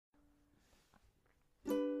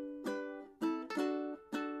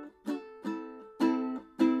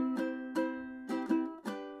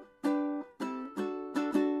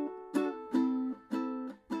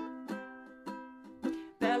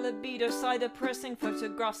libido, cider pressing,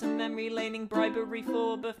 photographs and memory laning, bribery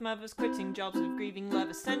for birth mothers, quitting jobs with grieving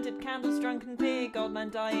lovers, scented candles, drunken pig, old man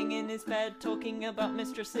dying in his bed, talking about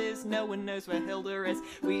mistresses. No one knows where Hilda is.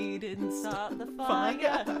 We didn't start the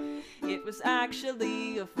fire. It was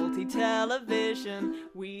actually a faulty television.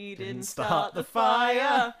 We didn't start the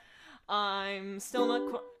fire. I'm still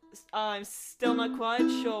not quite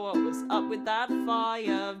sure what was up with that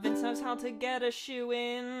fire. Vince knows how to get a shoe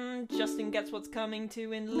in. Justin gets what's coming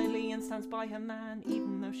to in. Lillian stands by her man,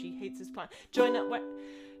 even though she hates his plan.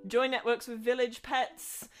 Joy networks with village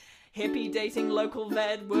pets. Hippie dating local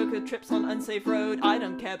vet. Worker trips on unsafe road. I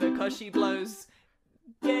don't care because she blows.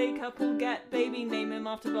 Gay couple get baby, name him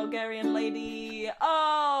after Bulgarian lady.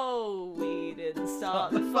 Oh, we didn't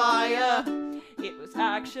start the fire. It was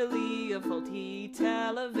actually a faulty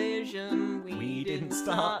television. We didn't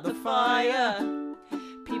start the fire.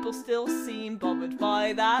 People still seem bothered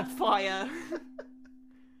by that fire.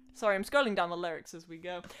 Sorry, I'm scrolling down the lyrics as we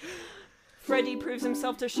go. Freddy proves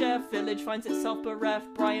himself to chef, village finds itself bereft,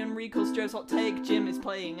 Brian recalls Joe's hot take, Jim is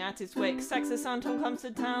playing at his wake, sexist Anton comes to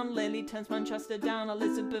town, Lily turns Manchester down,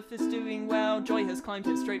 Elizabeth is doing well, Joy has climbed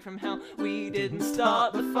it straight from hell. We didn't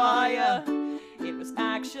start the fire. It was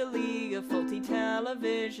actually a faulty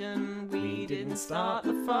television. We didn't start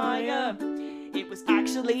the fire. It was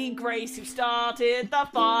actually Grace who started the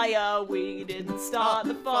fire. We didn't start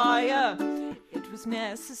the fire. It was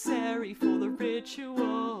necessary for the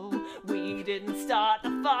ritual. We didn't start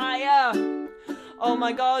the fire. Oh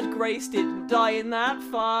my god, Grace didn't die in that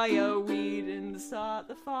fire. We didn't start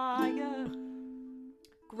the fire.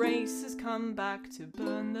 Grace has come back to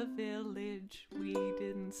burn the village. We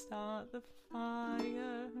didn't start the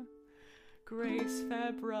fire. Grace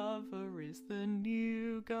Fairbrother is the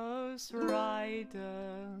new Ghost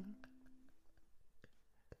Rider.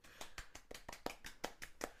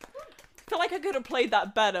 I feel like I could have played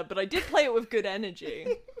that better, but I did play it with good energy.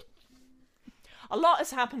 A lot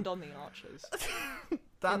has happened on the Archers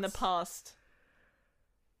in the past.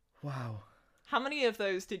 Wow. How many of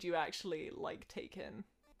those did you actually, take in?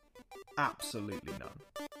 Absolutely none.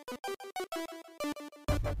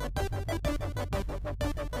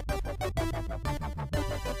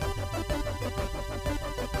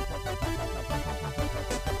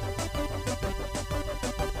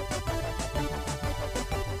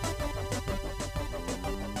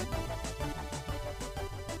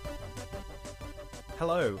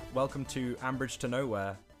 Hello, welcome to Ambridge to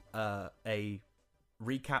Nowhere, a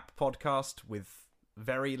recap podcast with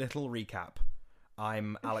very little recap.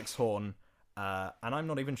 I'm Alex Horn, and I'm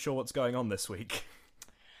not even sure what's going on this week.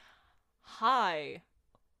 Hi,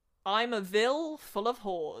 I'm a Ville full of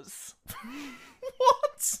whores.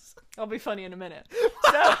 What? I'll be funny in a minute.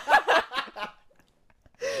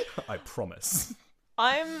 I promise.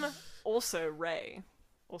 I'm also Ray.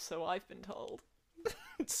 Also, I've been told.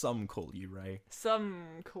 Some call you Ray. Some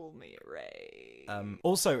call me Ray.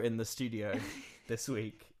 Also in the studio this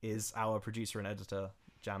week is our producer and editor,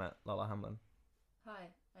 Janet Lala Hamlin. Hi,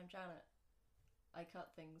 I'm Janet. I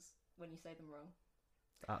cut things when you say them wrong.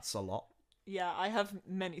 That's a lot. Yeah, I have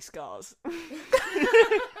many scars.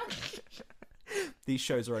 These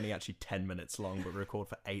shows are only actually 10 minutes long, but record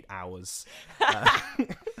for 8 hours.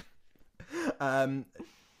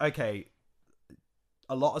 Okay,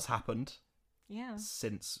 a lot has happened. Yeah.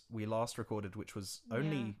 Since we last recorded, which was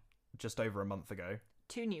only just over a month ago.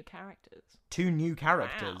 2 new characters. 2 new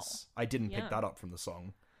characters. Wow. I didn't pick that up from the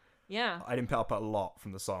song. Yeah. I didn't pick up a lot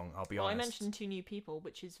from the song, I'll be honest. I mentioned 2 new people,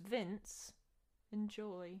 which is Vince and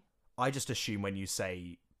Joy. I just assume when you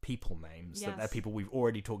say people names that they're Yes. people we've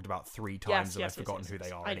already talked about 3 times and I've forgotten who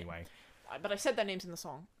they are anyway. But I said their names in the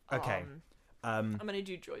song. Okay. I'm going to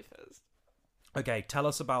do Joy first. Okay, tell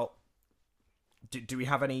us about... Do we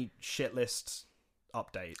have any shit list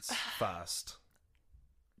updates first?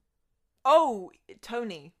 Oh,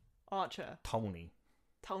 Tony Archer. Tony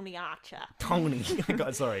Archer.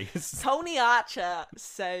 Sorry. Tony Archer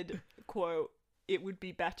said, quote, "It would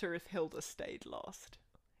be better if Hilda stayed lost."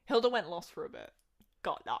 Hilda went lost for a bit.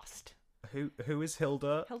 Got lost. Who is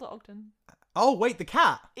Hilda? Hilda Ogden. Oh, wait, the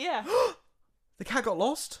cat. Yeah. The cat got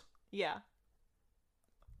lost? Yeah.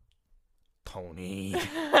 Tony.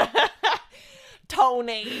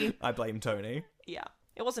 Tony. I blame Tony. Yeah.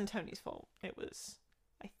 It wasn't Tony's fault. It was...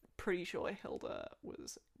 I'm pretty sure Hilda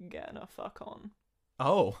was getting her fuck on.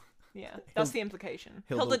 Oh. Yeah, that's the implication.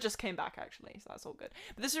 Hilda just came back, actually, so that's all good.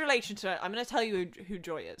 But this is in relation to... I'm going to tell you who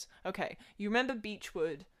Joy is. Okay, you remember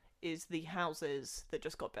Beechwood is the houses that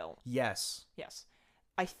just got built? Yes. Yes.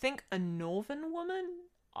 I think a northern woman?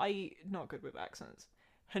 Not good with accents.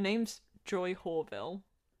 Her name's Joy Horville.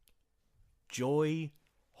 Joy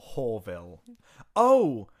Whoreville.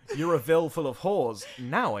 Oh, you're a ville full of whores.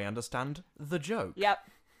 Now I understand the joke. Yep.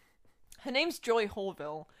 Her name's Joy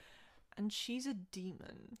Horville, and she's a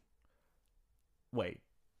demon. Wait.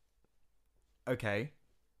 Okay.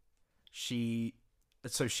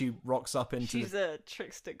 So she rocks up into... She's a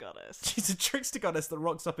trickster goddess. She's a trickster goddess that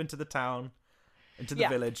rocks up into the town, into the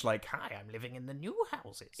village, like, hi, I'm living in the new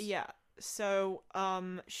houses. Yeah. So,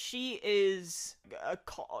 she is a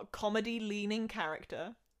comedy-leaning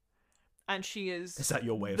character, and she is... Is that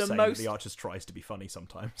your way of the saying most... that The Artist tries to be funny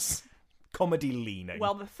sometimes? Comedy-leaning.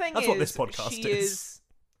 Well, the thing That's is, what this podcast she is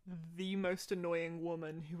the most annoying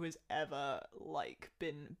woman who has ever, like,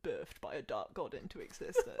 been birthed by a dark god into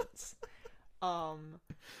existence.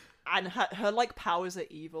 And her like powers are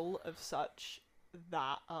evil of such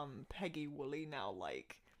that Peggy Woolley now,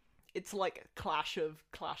 like, it's like clash of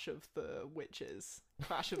the witches,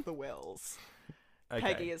 clash of the wills. Okay.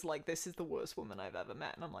 Peggy is like, this is the worst woman I've ever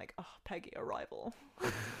met, and I'm like, oh, Peggy, a rival.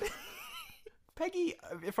 Peggy,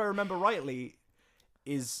 if I remember rightly,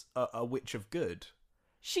 is a witch of good.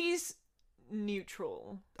 She's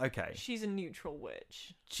neutral. Okay. She's a neutral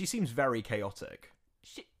witch. She seems very chaotic.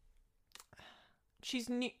 She's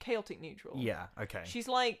chaotic neutral. Yeah, okay. She's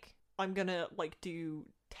like, I'm gonna, like, do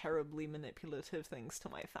terribly manipulative things to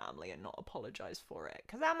my family and not apologize for it,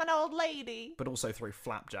 because I'm an old lady. But also throw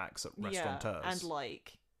flapjacks at restaurateurs. Yeah, and,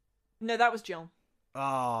 like... No, that was Jill.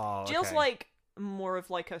 Oh, okay. Jill's, like, more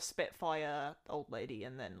of, like, a Spitfire old lady,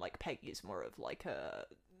 and then, like, Peggy's more of, like, a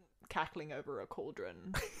cackling over a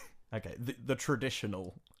cauldron. Okay, the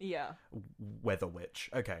traditional Yeah. weather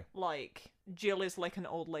witch. Okay. Like, Jill is, like, an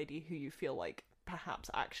old lady who you feel like perhaps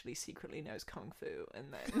actually secretly knows kung fu,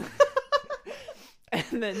 and then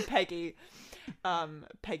and then Peggy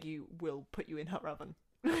will put you in her oven.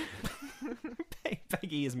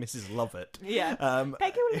 Peggy is Mrs. Lovett. Yeah.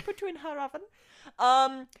 Peggy will put you in her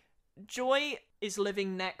oven. Joy is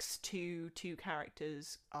living next to two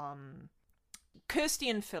characters, Kirsty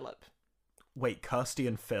and Philip. Wait, Kirsty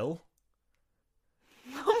and Phil?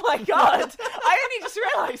 Oh my god! I only just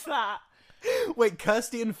realised that. Wait,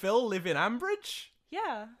 Kirsty and Phil live in Ambridge?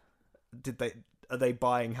 Yeah. Are they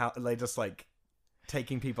buying are they just, like,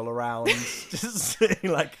 taking people around? Just saying,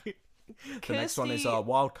 like, the next one is our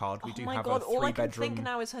wild card. We do have a 3-bedroom. All I can think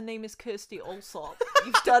now is her name is Kirsty Allsop.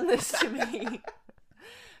 You've done this to me.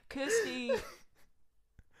 Kirsty... What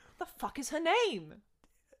the fuck is her name?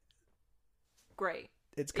 Great.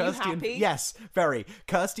 It's Are you Kirsty and... happy? Yes, very.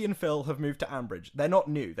 Kirsty and Phil have moved to Ambridge. They're not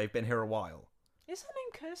new. They've been here a while. Is her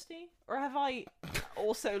name Kirsty? Or have I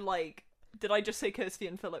also, like... Did I just say Kirsty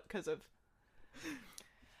and Philip because of...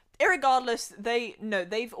 Irregardless,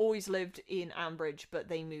 they've always lived in Ambridge, but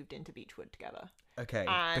they moved into Beechwood together. Okay,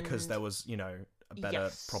 because there was, a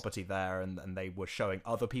better property there, and they were showing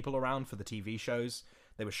other people around for the TV shows.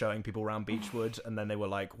 They were showing people around Beechwood, and then they were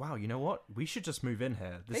like, wow, you know what? We should just move in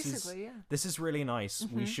here. This is really nice.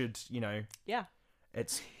 We should, Yeah.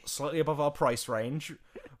 It's slightly above our price range,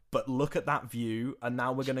 but look at that view, and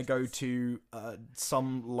now we're going to go to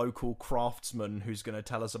some local craftsman who's going to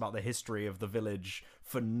tell us about the history of the village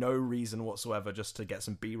for no reason whatsoever, just to get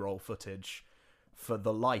some B-roll footage for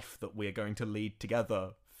the life that we're going to lead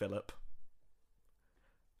together, Philip.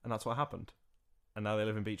 And that's what happened. And now they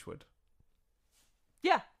live in Beechwood.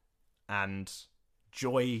 Yeah. And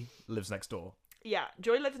Joy lives next door. Yeah,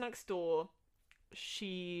 Joy lives next door.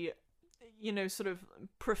 She, sort of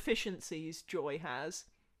proficiencies Joy has.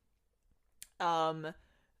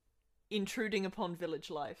 Intruding upon village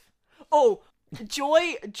life. Oh,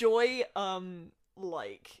 Joy,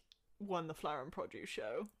 won the Flower and Produce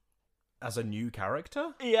show. As a new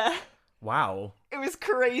character? Yeah. Wow. It was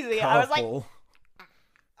crazy. Curveball.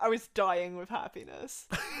 I was dying with happiness.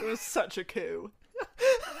 It was such a coup.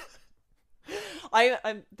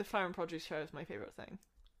 The Flower and Produce show is my favourite thing.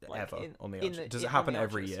 Ever on the Archers. Does it happen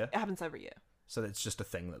every year? It happens every year. So it's just a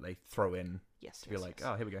thing that they throw in. Yes. To be like,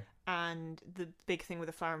 oh, here we go. And the big thing with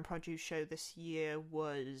the Flower and Produce show this year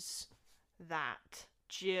was that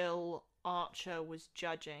Jill Archer was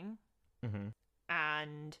judging,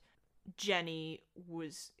 and Jenny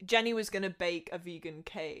was going to bake a vegan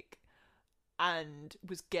cake, and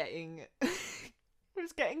was getting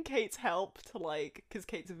Kate's help to, like, because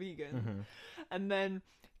Kate's a vegan, and then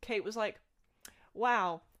Kate was like,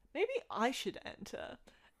 wow, maybe I should enter,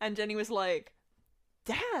 and Jenny was like,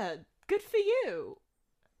 Dad, good for you.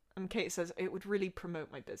 And Kate says, it would really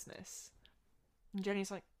promote my business. And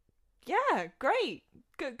Jenny's like, yeah, great,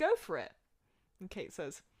 go for it. And Kate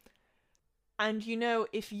says, and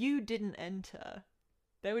if you didn't enter,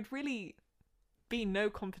 there would really be no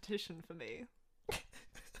competition for me.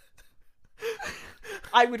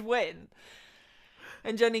 I would win.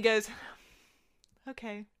 And Jenny goes,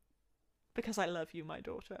 okay, because I love you, my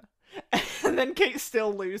daughter. And then Kate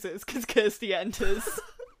still loses because Kirsty enters.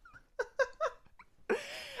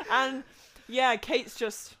 And yeah, Kate's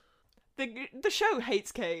just the show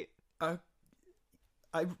hates Kate.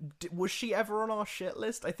 Was she ever on our shit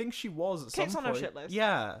list? I think she was at Kate's some on point. our shit list.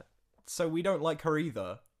 Yeah. So we don't like her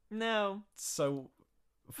either. No. So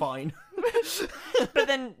fine. But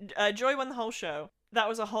then Joy won the whole show. That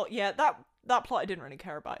was a whole that plot I didn't really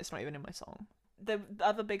care about. It's not even in my song. The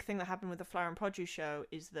other big thing that happened with the Flower and Produce show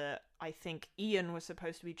is that I think Ian was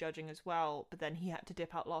supposed to be judging as well, but then he had to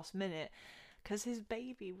dip out last minute because his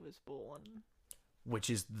baby was born. Which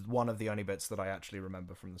is one of the only bits that I actually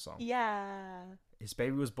remember from the song. Yeah. His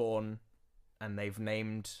baby was born, and they've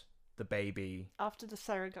named the baby After the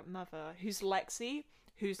surrogate mother, who's Lexi,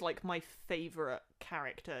 who's like my favourite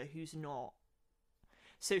character who's not.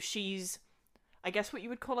 So she's, I guess what you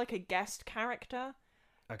would call like a guest character.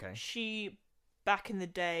 Okay. She, back in the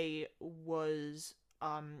day, was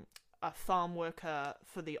a farm worker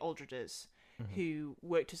for the Aldriches, who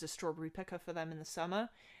worked as a strawberry picker for them in the summer,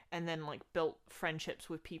 and then like built friendships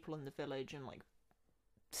with people in the village and like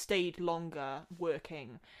stayed longer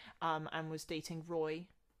working, and was dating Roy,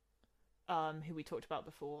 who we talked about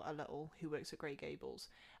before a little, who works at Grey Gables.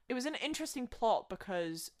 It was an interesting plot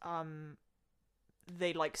because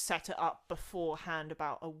they like set it up beforehand.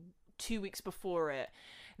 About 2 weeks before it,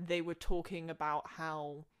 they were talking about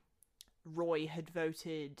how Roy had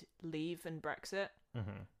voted Leave and Brexit,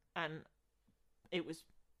 and it was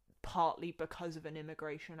partly because of an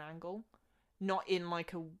immigration angle, not in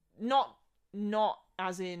like a not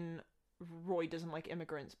as in Roy doesn't like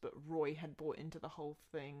immigrants, but Roy had bought into the whole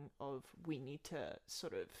thing of we need to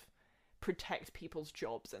sort of protect people's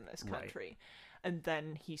jobs in this country. Right. And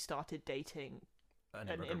then he started dating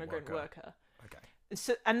an immigrant worker. Okay.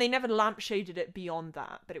 So, and they never lampshaded it beyond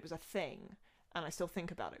that, but it was a thing, and I still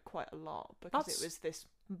think about it quite a lot because it was this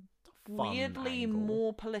weirdly angle.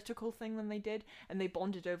 More political thing than they did, and they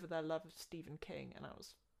bonded over their love of Stephen King, and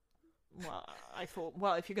I thought,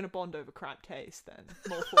 well, if you're going to bond over crap taste, then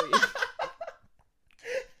more for you.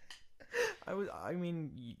 I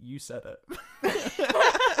mean, you said it.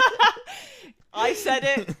 I said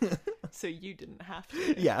it, so you didn't have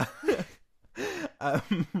to. Yeah.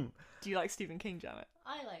 Do you like Stephen King, Janet?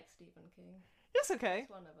 I like Stephen King. It's okay. He's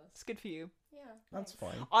one of us. It's good for you. Yeah. That's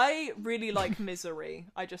thanks. fine. I really like Misery.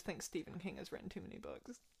 I just think Stephen King has written too many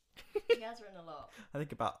books. He has written a lot. I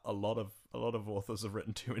think about a lot of authors have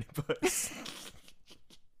written too many books.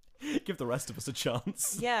 Give the rest of us a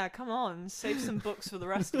chance. Yeah, come on. Save some books for the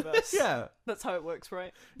rest of us. Yeah. That's how it works,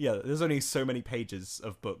 right? Yeah, there's only so many pages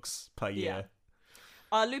of books per year.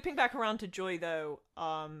 Yeah. Looping back around to Joy, though,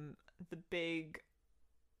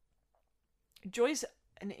 Joy's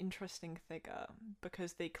an interesting figure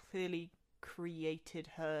because they clearly created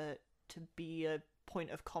her to be a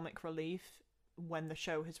point of comic relief when the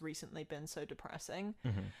show has recently been so depressing.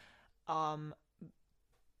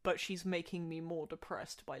 But she's making me more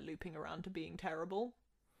depressed by looping around to being terrible.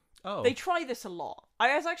 Oh. They try this a lot.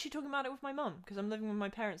 I was actually talking about it with my mum because I'm living with my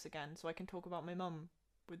parents again, so I can talk about my mum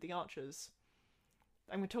with the Archers.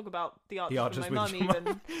 I'm going to talk about the Archers with my mum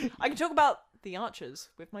even. I can talk about the Archers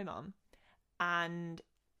with my mum. And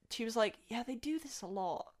she was like, yeah, they do this a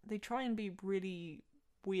lot. They try and be really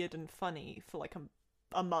weird and funny for like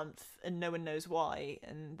a month and no one knows why.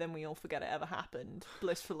 And then we all forget it ever happened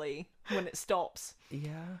blissfully when it stops.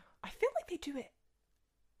 Yeah. I feel like they do it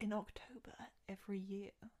in October every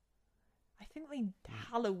year. I think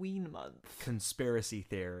Halloween month. Conspiracy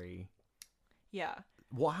theory. Yeah.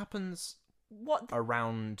 What happens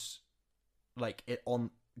around like it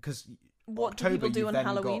on because what October, do people do on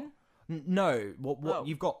Halloween? No, what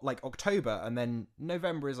you've got like October, and then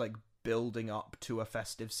November is like building up to a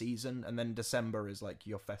festive season, and then December is like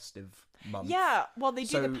your festive month. Yeah, well, they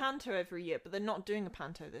do the panto every year, but they're not doing a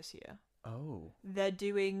panto this year. Oh. They're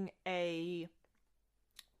doing I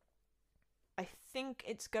think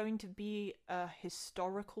it's going to be a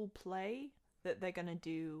historical play that they're going to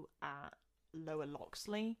do at Lower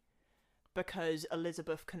Loxley, because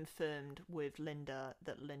Elizabeth confirmed with Linda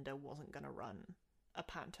that Linda wasn't going to run a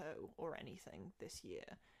panto or anything this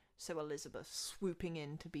year. So Elizabeth swooping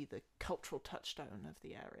in to be the cultural touchstone of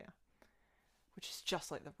the area, which is just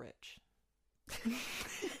like the rich.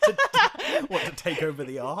 to take over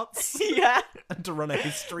the arts? Yeah. And to run a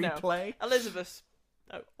history play? Elizabeth.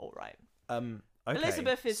 Oh, all right. Okay.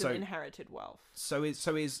 Elizabeth is an inherited wealth. So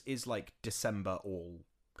is like December all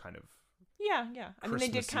kind of. Yeah. I mean, they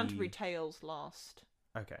did Christmassy. Canterbury Tales last.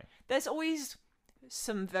 Okay. There's always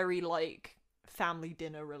some very like family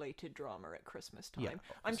dinner related drama at Christmas time. Yeah,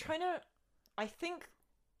 I'm trying to I think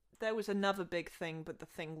there was another big thing, but the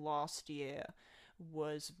thing last year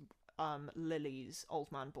was Lily's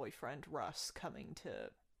old man boyfriend Russ coming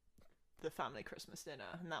to the family Christmas dinner,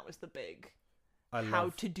 and that was the big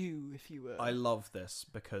to do, if you will. I love this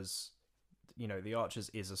because, you know, The Archers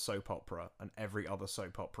is a soap opera, and every other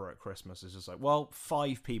soap opera at Christmas is just like, well,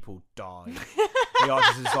 5 people died. The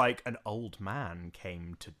Archers is like, an old man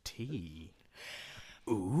came to tea.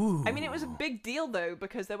 Ooh. I mean, it was a big deal, though,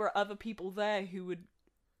 because there were other people there who would...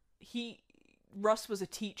 Russ was a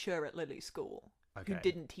teacher at Lily's school, who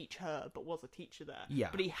didn't teach her, but was a teacher there. Yeah.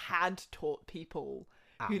 But he had taught people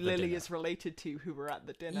At who the Lily dinner. is related to who were at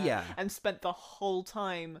the dinner. Yeah. And spent the whole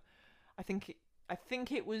time... I think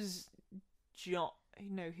it was... No,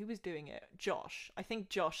 who was doing it? Josh. I think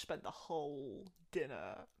Josh spent the whole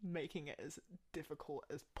dinner making it as difficult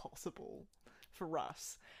as possible for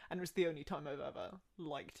Russ, and it was the only time I've ever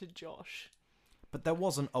liked Josh. But there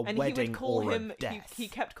wasn't a And wedding he would call or him. a death. He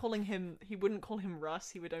kept calling him. He wouldn't call him Russ.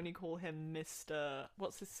 He would only call him Mr.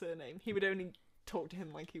 What's his surname? He would only talk to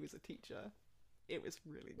him like he was a teacher. It was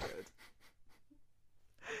really good.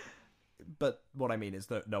 But what I mean is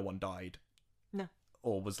that no one died. No.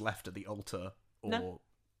 Or was left at the altar, or, No.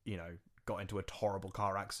 you know, got into a horrible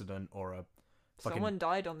car accident, or a fucking... Someone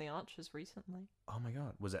died on The Archers recently. Oh my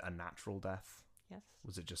god, was it a natural death? Yes.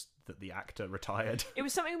 Was it just that the actor retired? It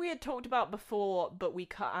was something we had talked about before, but we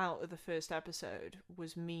cut out of the first episode,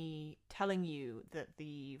 was me telling you that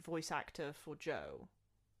the voice actor for Joe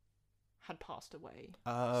had passed away.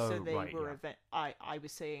 Oh, so they right, were yeah. I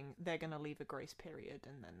was saying they're going to leave a grace period,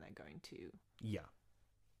 and then they're going to Yeah,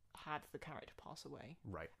 have the character pass away.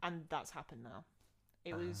 right. And that's happened now.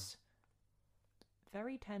 It was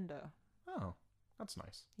very tender. Oh, that's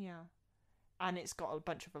nice. Yeah. And it's got a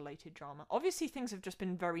bunch of related drama. Obviously, things have just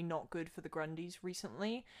been very not good for the Grundys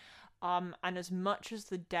recently. And as much as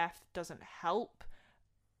the death doesn't help,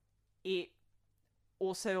 it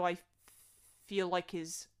also, I feel like,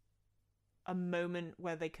 is a moment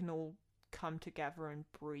where they can all come together and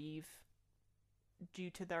breathe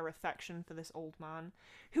due to their affection for this old man,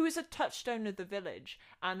 who is a touchstone of the village.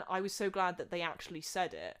 And I was so glad that they actually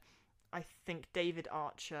said it. I think David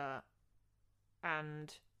Archer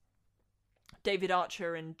and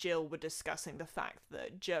Jill were discussing the fact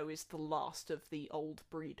that Joe is the last of the old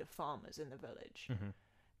breed of farmers in the village.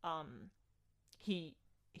 Mm-hmm.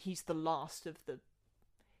 He's the last of the...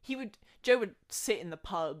 Joe would sit in the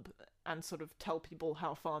pub and sort of tell people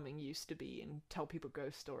how farming used to be and tell people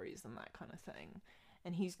ghost stories and that kind of thing.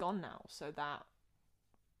 And he's gone now, so that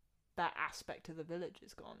aspect of the village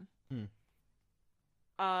is gone.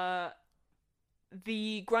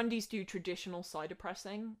 The Grundys do traditional cider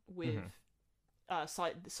pressing with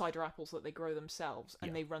cider apples that they grow themselves,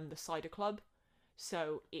 and they run the cider club.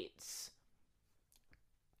 So it's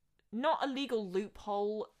not a legal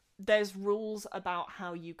loophole. There's rules about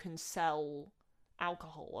how you can sell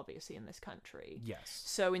alcohol, obviously, in this country. Yes.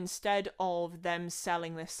 So instead of them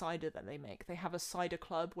selling this cider that they make, they have a cider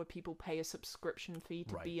club where people pay a subscription fee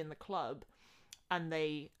to be in the club, and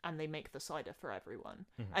they make the cider for everyone.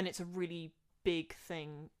 Mm-hmm. And it's a really big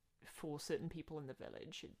thing for certain people in the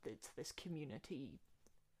village. It's this community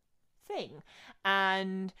thing.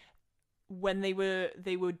 And when they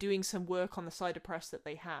were doing some work on the cider press that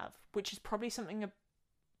they have, which is probably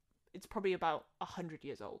it's probably about 100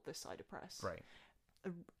 years old, this cider press. Right.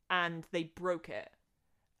 And they broke it.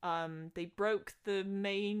 They broke the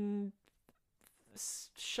main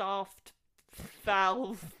shaft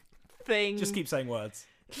valve thing. Just keep saying words.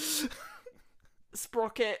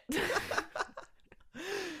 Sprocket.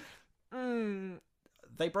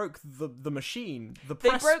 They broke the machine. The They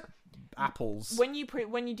press broke apples. when you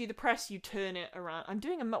do the press. You turn it around.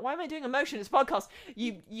 Why am I doing emotion? It's a podcast.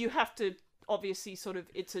 You have to obviously sort of.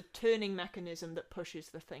 It's a turning mechanism that pushes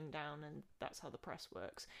the thing down, and that's how the press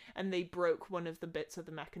works. And they broke one of the bits of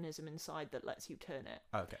the mechanism inside that lets you turn it.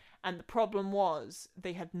 Okay. And the problem was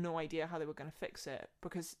they had no idea how they were going to fix it,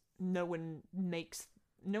 because no one makes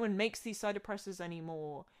these cider presses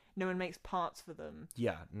anymore. No one makes parts for them.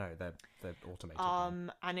 Yeah, no, they're automated.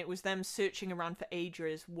 now. And it was them searching around for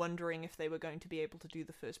ages, wondering if they were going to be able to do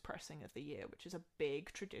the first pressing of the year, which is a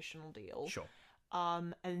big traditional deal. Sure.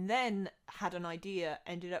 And then had an idea,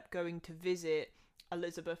 ended up going to visit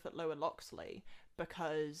Elizabeth at Lower Loxley,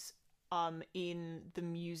 because in the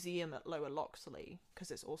museum at Lower Loxley,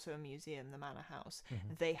 because it's also a museum, the Manor House,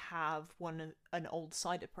 they have an old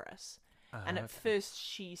cider press. And at first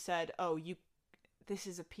she said, this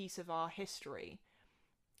is a piece of our history,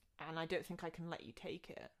 and I don't think I can let you take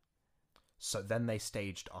it. So then they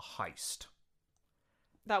staged a heist.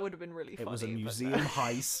 That would have been really funny. It was a but no. museum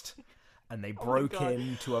heist, and they Oh my broke God.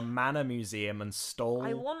 into a manor museum and stole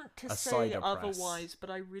I want to a say cider press. otherwise, but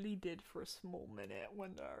I really did for a small minute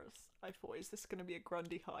when I thought, is this going to be a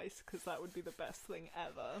Grundy heist? Because that would be the best thing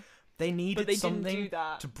ever. They needed they didn't something do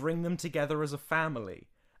that. to bring them together as a family.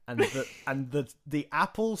 And the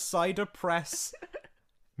Apple Cider Press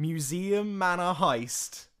Museum Manor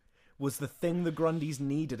heist was the thing the Grundys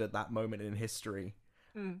needed at that moment in history.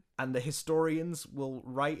 And the historians will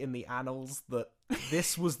write in the annals that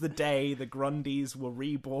this was the day the Grundys were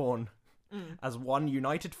reborn as one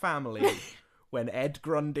united family when Ed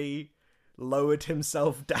Grundy lowered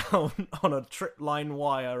himself down on a tripline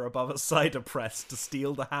wire above a cider press to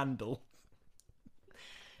steal the handle.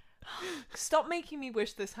 Stop making me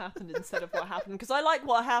wish this happened instead of what happened, because I like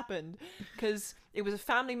what happened, because it was a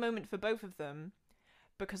family moment for both of them,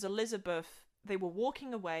 because Elizabeth, they were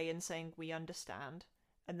walking away and saying, we understand,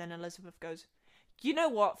 and then Elizabeth goes, you know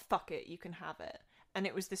what, fuck it, you can have it. And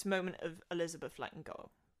it was this moment of Elizabeth letting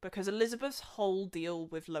go, because Elizabeth's whole deal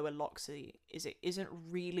with Lower Loxley is it isn't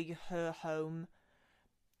really her home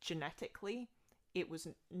genetically, it was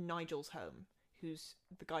Nigel's home, who's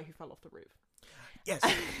the guy who fell off the roof. Yes.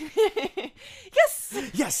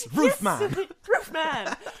 Yes. Yes, Roofman.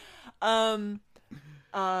 Roofman.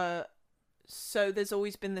 So there's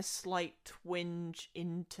always been this slight twinge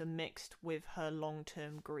intermixed with her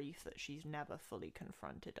long-term grief that she's never fully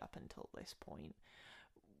confronted up until this point,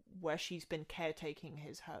 where she's been caretaking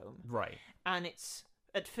his home. Right. And it's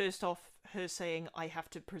at first off her saying, I have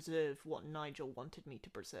to preserve what Nigel wanted me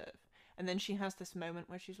to preserve. And then she has this moment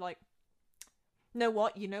where she's like,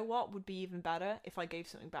 you know what would be even better if I gave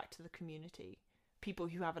something back to the community, people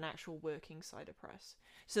who have an actual working cider press.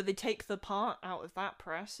 So they take the part out of that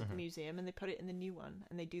press at the museum and they put it in the new one,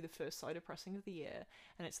 and they do the first cider pressing of the year,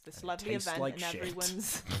 and it's this lovely event, like and shit.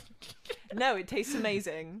 Everyone's no, it tastes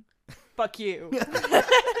amazing. Fuck you.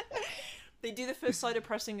 They do the first cider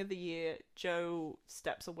pressing of the year. Joe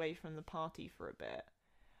steps away from the party for a bit,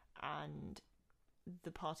 and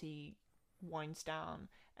the party winds down,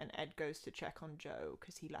 and Ed goes to check on Joe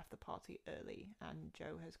because he left the party early, and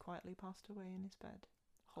Joe has quietly passed away in his bed,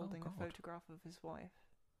 holding a photograph of his wife.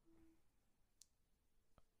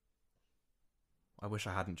 I wish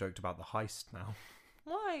I hadn't joked about the heist now.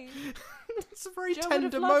 Why? It's a very Joe would have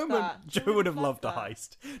tender loved moment. that. Joe would have loved the that.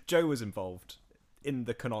 heist. Joe was involved in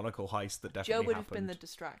the canonical heist that definitely Joe would happened. have been the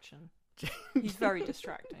distraction. He's very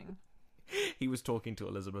distracting. He was talking to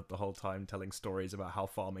Elizabeth the whole time, telling stories about how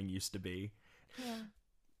farming used to be. Yeah.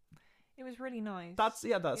 It was really nice. That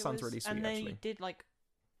It sounds was- really sweet, and they actually.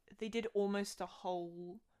 they did almost a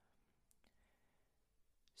whole.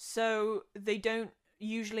 So they don't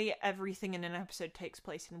usually everything in an episode takes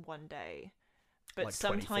place in one day, but Like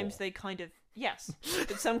sometimes 24. they kind of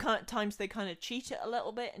but sometimes they kind of cheat it a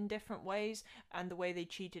little bit in different ways. And the way they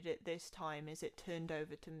cheated it this time is it turned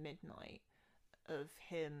over to midnight of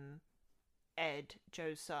him, Ed,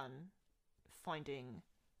 Joe's son, finding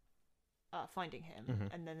him,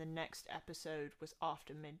 and then the next episode was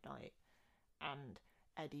after midnight, and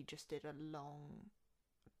Eddie just did a long,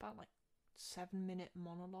 about 7-minute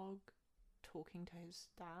monologue talking to his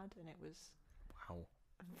dad, and it was Wow.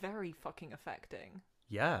 very fucking affecting.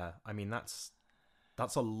 Yeah, I mean that's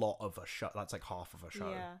a lot of a show. That's like half of a show.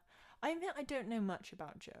 Yeah, I mean, I don't know much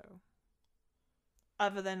about Joe,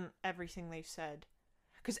 other than everything they've said.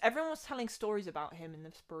 Because everyone was telling stories about him in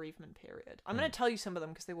this bereavement period. I'm going to tell you some of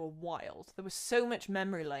them because they were wild. There was so much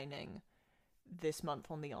memory laning this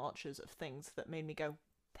month on the Archers of things that made me go,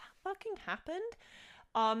 that fucking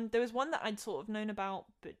happened? There was one that I'd sort of known about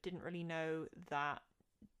but didn't really know, that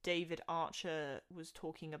David Archer was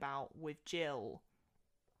talking about with Jill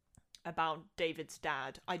about David's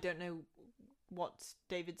dad. I don't know what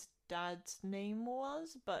David's dad's name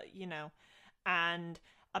was, but, and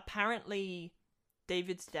apparently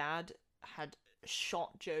David's dad had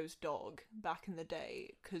shot Joe's dog back in the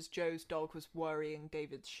day because Joe's dog was worrying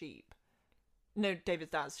David's sheep. No,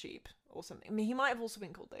 David's dad's sheep or something. I mean, he might have also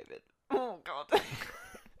been called David. Oh, God.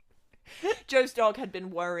 Joe's dog had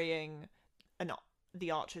been worrying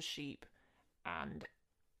the Archer's sheep, and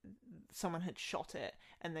someone had shot it,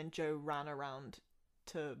 and then Joe ran around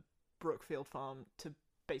to Brookfield Farm to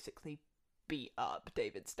basically beat up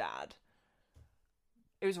David's dad.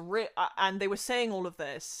 It was and they were saying all of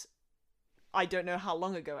this. I don't know how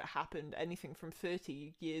long ago it happened, anything from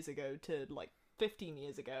 30 years ago to 15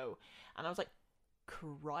 years ago. And I was like,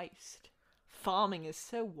 Christ, farming is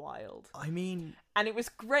so wild. I mean, And it was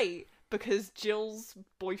great because Jill's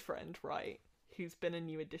boyfriend, right, who's been a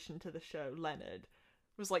new addition to the show, Leonard,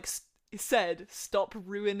 was said, stop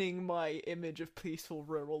ruining my image of peaceful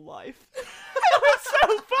rural life. It was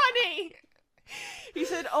so funny. He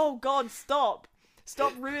said, "Oh God, stop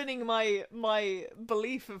ruining my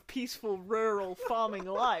belief of peaceful rural farming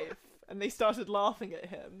life." And they started laughing at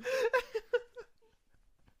him.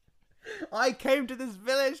 I came to this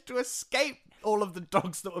village to escape all of the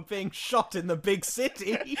dogs that were being shot in the big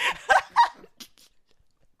city.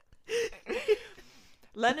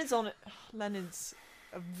 Leonard's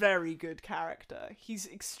a very good character. He's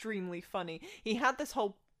extremely funny. He had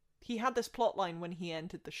this plot line when he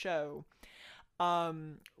entered the show,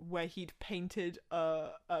 where he'd painted a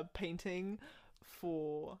painting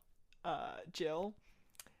for Jill,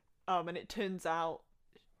 and it turns out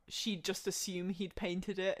she'd just assumed he'd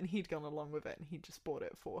painted it and he'd gone along with it and he just bought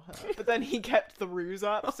it for her. But then he kept the ruse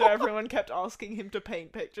up, so everyone kept asking him to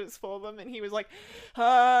paint pictures for them, and he was like,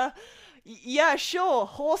 yeah, sure,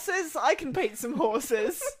 horses? I can paint some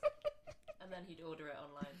horses. And then he'd order it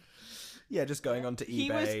online. Yeah, just going onto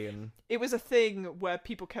eBay and... It was a thing where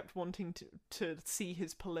people kept wanting to see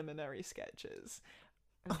his preliminary sketches.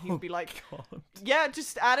 And he'd be like, God. Yeah,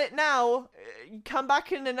 just add it now. Come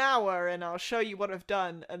back in an hour and I'll show you what I've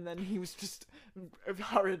done. And then he was just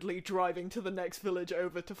hurriedly driving to the next village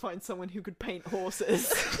over to find someone who could paint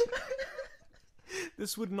horses.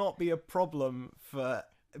 This would not be a problem for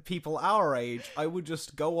people our age. I would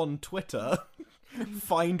just go on Twitter,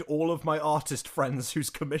 find all of my artist friends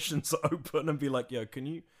whose commissions are open and be like, "Yo, can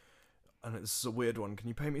you..." And this is a weird one. "Can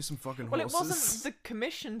you pay me some fucking horses?" Well, it wasn't the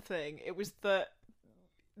commission thing. It was that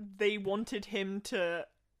they wanted him to,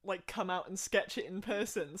 like, come out and sketch it in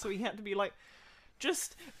person. So he had to be like,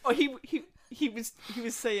 just... Oh, he was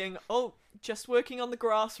saying, "Oh, just working on the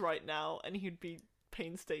grass right now." And he'd be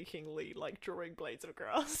painstakingly, like, drawing blades of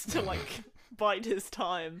grass to, like, bide his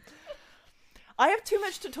time. I have too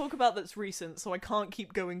much to talk about that's recent, so I can't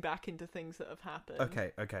keep going back into things that have happened.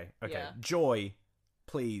 Okay. Yeah. Joy,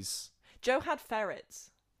 please. Joe had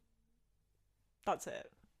ferrets. That's it.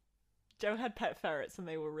 Joe had pet ferrets and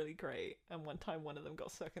they were really great. And one time one of them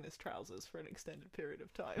got stuck in his trousers for an extended period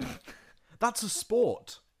of time. That's a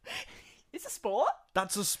sport. It's a sport?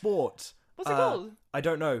 That's a sport. What's it called? I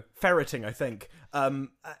don't know. Ferreting, I think.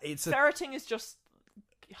 Ferreting is just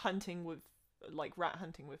hunting with, like, rat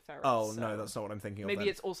hunting with ferrets. Oh, so no, that's not what I'm thinking of. maybe then.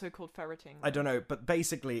 it's also called ferreting. I don't know, but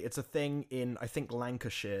basically it's a thing in, I think,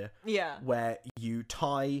 Lancashire. Yeah. Where you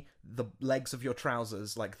tie the legs of your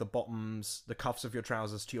trousers, like the bottoms, the cuffs of your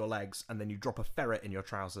trousers to your legs, and then you drop a ferret in your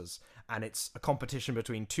trousers. And it's a competition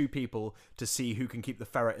between two people to see who can keep the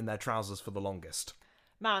ferret in their trousers for the longest.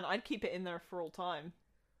 Man, I'd keep it in there for all time.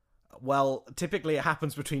 Well, typically it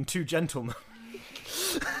happens between two gentlemen.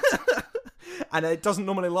 And it doesn't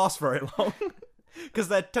normally last very long. Because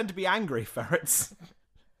they tend to be angry ferrets.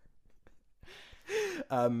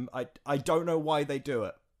 I don't know why they do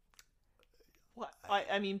it. What?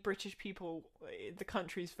 I mean, British people, the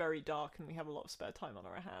country's very dark and we have a lot of spare time on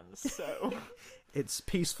our hands, so... It's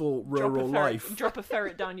peaceful rural life. Drop a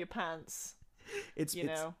ferret down your pants.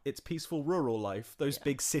 It's peaceful rural life. Those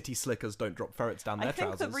big city slickers don't drop ferrets down their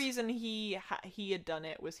trousers. I think the reason he had done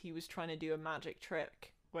it was he was trying to do a magic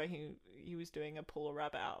trick where he was doing a pull a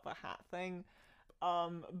rabbit out of a hat thing.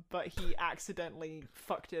 But he accidentally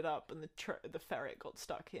fucked it up, and the ferret got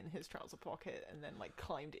stuck in his trouser pocket, and then, like,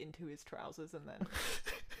 climbed into his trousers, and then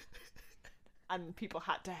and people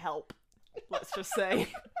had to help. Let's just say,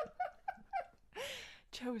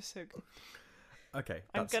 Joe is so good. Okay,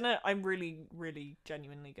 I'm really, really,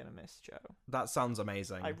 genuinely gonna miss Joe. That sounds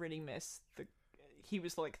amazing. I really miss he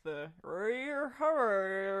was like the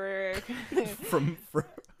from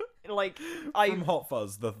like from Hot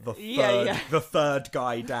Fuzz, the third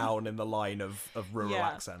guy down in the line of rural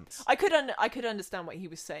accents. I could understand what he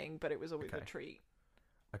was saying, but it was always a treat.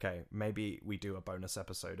 Okay, maybe we do a bonus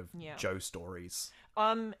episode of Joe stories.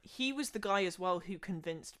 He was the guy as well who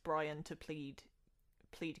convinced Brian to plead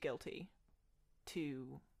guilty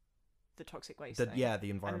to the toxic waste thing. Yeah, the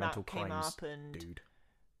environmental crimes came up and, dude.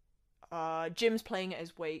 Jim's playing at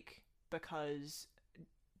his wake because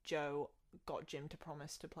Joe got Jim to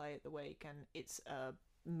promise to play at the wake, and it's a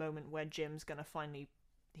moment where Jim's gonna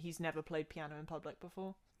he's never played piano in public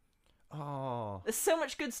before. Oh. There's so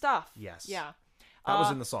much good stuff. Yes. Yeah. That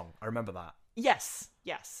was in the song. I remember that. Yes.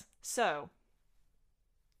 So,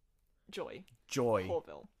 Joy.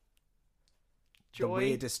 Horville. Joy, the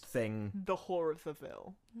weirdest thing. The whore of the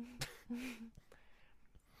Ville.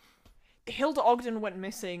 Hilda Ogden went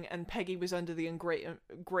missing, and Peggy was under the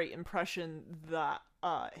great impression that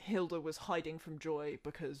Hilda was hiding from Joy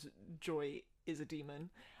because Joy is a demon.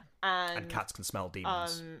 And cats can smell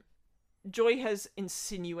demons. Joy has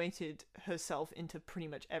insinuated herself into pretty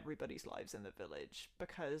much everybody's lives in the village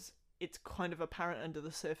because it's kind of apparent under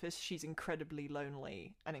the surface she's incredibly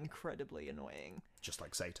lonely and incredibly annoying. Just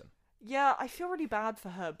like Satan. Yeah, I feel really bad for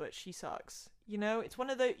her, but she sucks. You know, it's one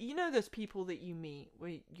of the, those people that you meet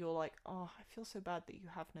where you're like, oh, I feel so bad that you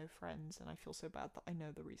have no friends, and I feel so bad that I know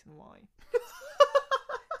the reason why.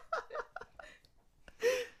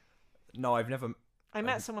 No, I've never... I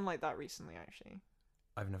met someone like that recently, actually.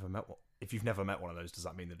 I've never met one. If you've never met one of those, does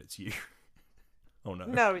that mean that it's you? Oh, no.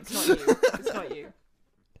 No, it's not you. It's not you.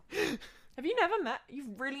 Have you never met...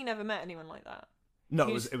 You've really never met anyone like that? No,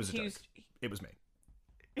 it was a joke. It was me.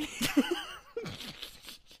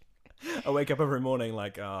 I wake up every morning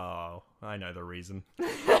like, oh, I know the reason.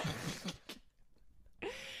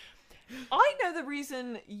 I know the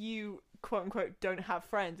reason you, quote unquote, don't have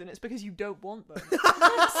friends, and it's because you don't want them.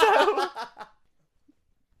 So...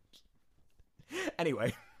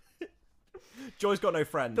 Anyway. Joy's got no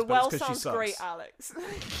friends, the but well it's because she sounds sucks. great, Alex.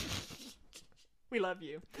 We love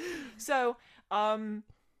you. So,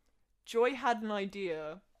 Joy had an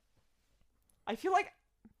idea. I feel like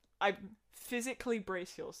physically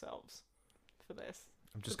brace yourselves for this.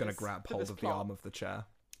 I'm just going to grab hold of the arm of the chair.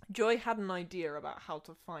 Joy had an idea about how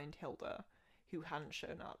to find Hilda, who hadn't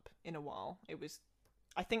shown up in a while.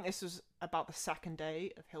 I think this was about the second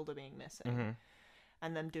day of Hilda being missing,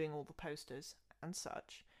 and them doing all the posters and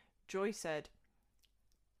such. Joy said,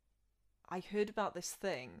 I heard about this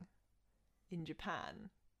thing in Japan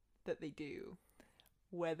that they do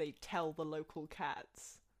where they tell the local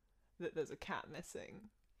cats that there's a cat missing.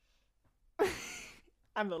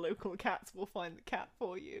 And the local cats will find the cat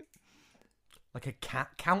for you. Like a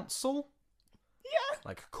cat council? Yeah.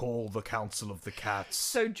 Like, call the council of the cats.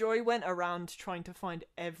 So Joy went around trying to find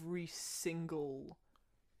every single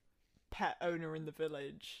pet owner in the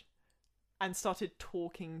village and started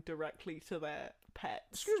talking directly to their pets.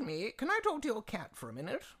 Excuse me, can I talk to your cat for a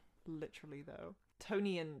minute? Literally, though.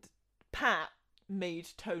 Tony and Pat made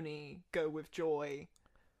Tony go with Joy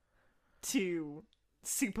to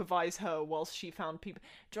supervise her whilst she found people.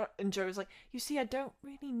 And Joy was like, you see, I don't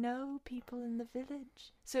really know people in the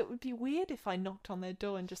village, so it would be weird if I knocked on their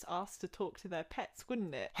door and just asked to talk to their pets,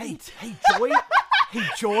 wouldn't it? Hey, Joy? Hey,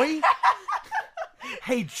 Joy?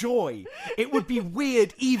 Hey, Joy, it would be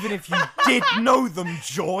weird even if you did know them,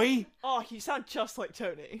 Joy. Oh, you sound just like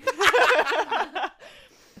Tony.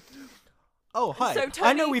 Oh, hi. So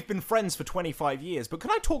I know we've been friends for 25 years, but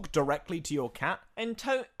can I talk directly to your cat? And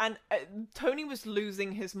Tony was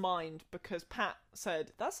losing his mind because Pat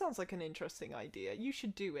said, that sounds like an interesting idea. You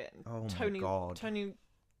should do it. Oh, Tony, my God. Tony's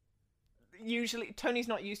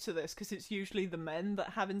not used to this because it's usually the men that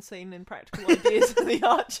have insane and impractical ideas for the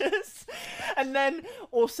Archers. And then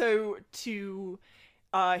also to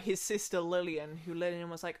his sister Lillian, who Lillian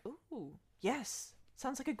was like, ooh, yes,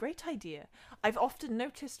 sounds like a great idea. I've often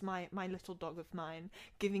noticed my little dog of mine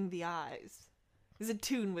giving the eyes. There's a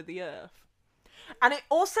tune with the earth. And it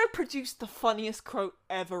also produced the funniest quote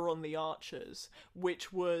ever on the Archers,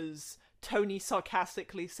 which was Tony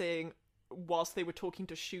sarcastically saying, whilst they were talking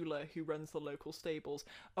to Shula, who runs the local stables,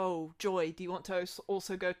 oh, Joy, do you want to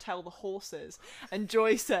also go tell the horses? And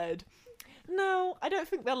Joy said, no, I don't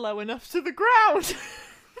think they're low enough to the ground.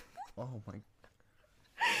 Oh, my...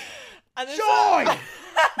 And Joy!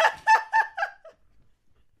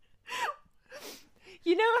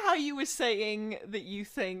 You know how you were saying that you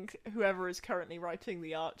think whoever is currently writing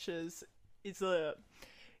the Archers is an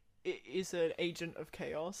agent of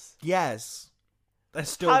chaos? Yes. They're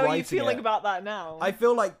still How writing are you feeling it. about that now? I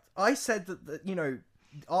feel like I said that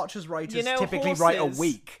Archer's writers typically write a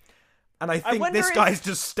week. And I think this guy's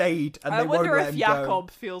just stayed and they won't let him go. I wonder if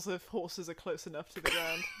Jakob feels if horses are close enough to the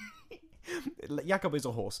ground. Jakob is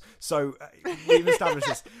a horse. So we've established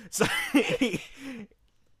this. So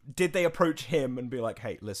did they approach him and be like,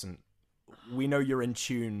 hey, listen, we know you're in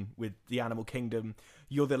tune with the animal kingdom.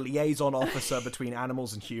 You're the liaison officer between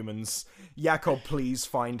animals and humans. Jakob, please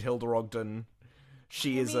find Hilda Ogden.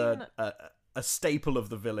 She is a staple of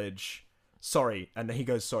the village. Sorry. And he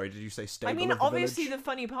goes, sorry, did you say staple of the village? Obviously the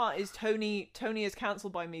funny part is Tony is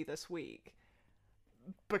cancelled by me this week.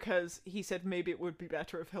 Because he said maybe it would be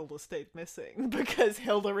better if Hilda stayed missing. Because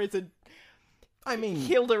Hilda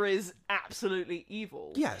is absolutely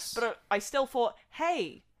evil. Yes. But I still thought,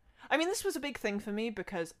 hey... I mean, this was a big thing for me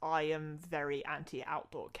because I am very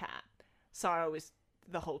anti-outdoor cat. So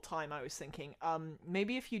the whole time I was thinking,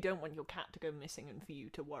 maybe if you don't want your cat to go missing and for you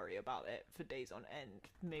to worry about it for days on end,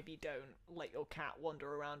 maybe don't let your cat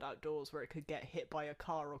wander around outdoors where it could get hit by a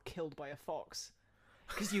car or killed by a fox.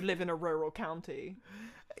 Because you live in a rural county.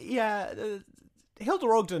 Yeah, Hilda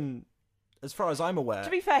Ogden as far as I'm aware, To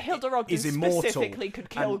be fair, Hilda Ogden is immortal. specifically could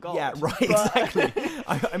kill And- God. Yeah, right, but exactly.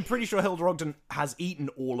 I'm pretty sure Hilda Ogden has eaten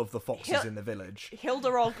all of the foxes in the village.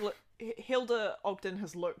 Hilda Ogden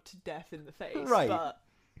has looked death in the face. Right. But,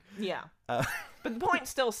 yeah. But the point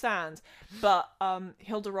still stands. But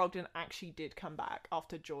Hilda Ogden actually did come back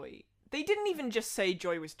after Joy. They didn't even just say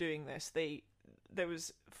Joy was doing this. There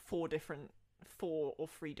was 4 or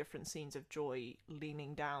 3 different scenes of Joy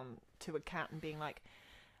leaning down to a cat and being like,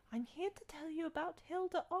 I'm here to tell you about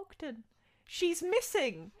Hilda Ogden. She's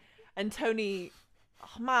missing. And Tony,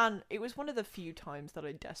 oh man, it was one of the few times that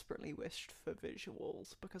I desperately wished for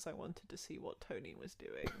visuals because I wanted to see what Tony was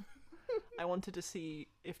doing. I wanted to see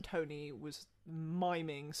if Tony was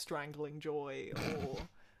miming strangling Joy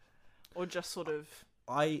or just sort of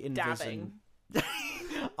dabbing.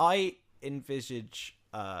 I envisage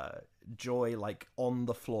Joy like on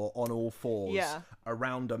the floor on all fours,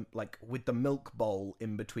 around like with the milk bowl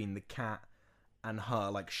in between the cat and her,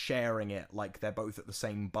 like sharing it like they're both at the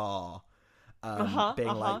same bar, being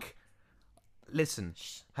like, listen,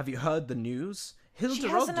 have you heard the news? Hilda She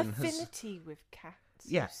has Ogden an affinity with cats.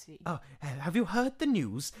 Yeah. You see. Oh, have you heard the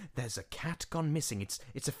news? There's a cat gone missing. It's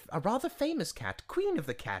a rather famous cat, queen of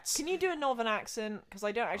the cats. Can you do a northern accent? Because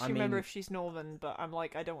I don't actually remember if she's northern, but I'm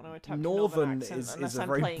like, I don't want to attempt Northern a northern accent is unless a I'm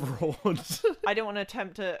very playing. broad. I don't want to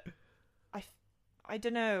attempt a. I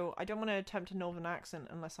don't know. I don't want to attempt a northern accent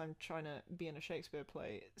unless I'm trying to be in a Shakespeare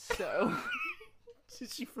play. So.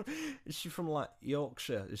 Is she from like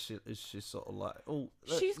Yorkshire? Is she sort of like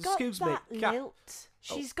She's got excuse that me, cat. lilt.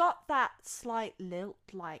 She's got that slight lilt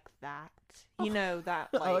like that. You know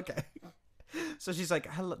that like Oh, okay. So she's like,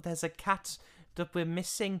 hello, there's a cat that we're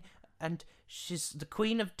missing, and she's the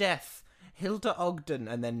Queen of Death, Hilda Ogden.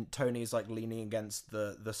 And then Tony's like leaning against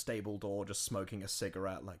the stable door, just smoking a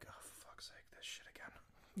cigarette, like, oh, for fuck's sake, this shit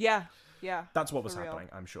again. Yeah. That's what was for real. happening,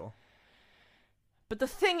 I'm sure. But the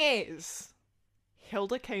thing is,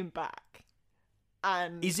 Hilda came back,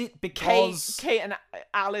 and Is it because Kate and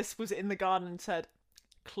Alice was in the garden and said,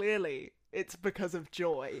 clearly it's because of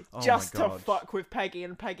Joy, Oh just my to God. fuck with Peggy,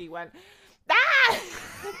 and Peggy went, ah!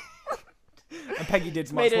 And Peggy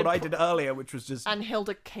did made much what it- I did earlier, which was just And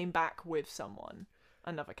Hilda came back with someone,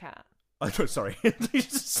 another cat. oh, sorry,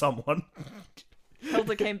 someone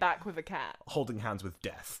Hilda came back with a cat. holding hands with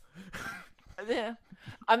death. Yeah.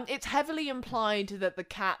 It's heavily implied that the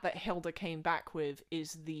cat that Hilda came back with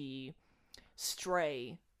is the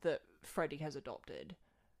stray that Freddy has adopted,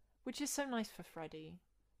 which is so nice for Freddy.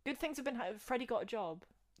 Good things have been. Freddy got a job.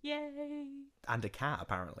 Yay! And a cat,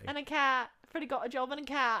 apparently. And a cat. Freddy got a job and a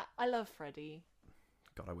cat. I love Freddy.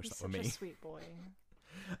 God, I wish He's that were such me. a sweet boy.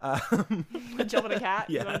 Um, A job and a cat.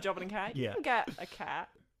 Yeah. You want a job and a cat? You Yeah. can get a cat.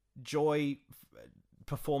 Joy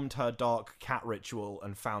performed her dark cat ritual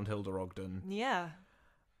and found Hilda Ogden, Yeah.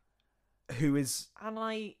 who is And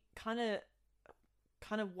I kind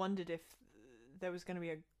of wondered if there was going to be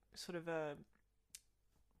a sort of a,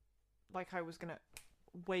 like I was going to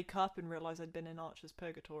wake up and realize I'd been in Archer's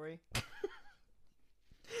Purgatory.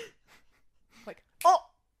 Like, oh,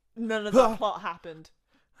 none of that plot happened.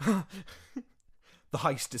 the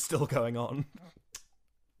heist is still going on.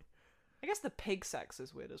 I guess the pig sex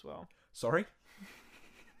is weird as well. Sorry?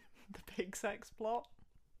 The pig sex plot.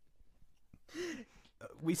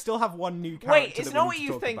 We still have one new character. Wait, it's that we not need what to you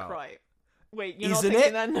talk think, about. right? Wait, you're Isn't not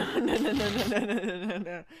thinking it? that?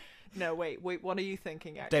 No. No, wait, what are you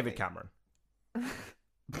thinking, actually? David Cameron.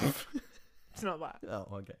 It's not that. Oh,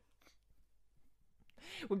 okay.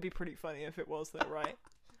 Would be pretty funny if it was, though, right?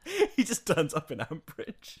 He just turns up in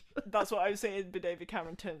Ambridge. That's what I was saying, but David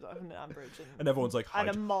Cameron turns up in Ambridge. And everyone's like, And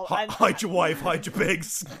hide, a mob- hi- and- hide your wife, hide your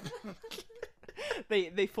pigs.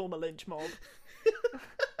 They form a lynch mob.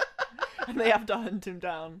 And they have to hunt him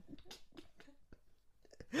down.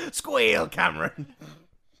 Squeal, Cameron.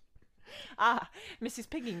 Ah, Mrs.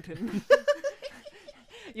 Piggington.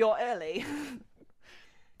 You're early.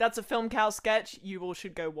 That's a Film Cow sketch. You all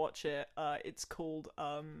should go watch it. It's called,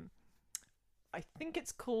 I think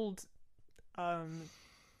it's called, To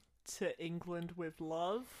England with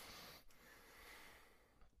Love.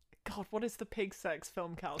 God, what is the pig sex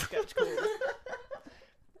Film Cow sketch called?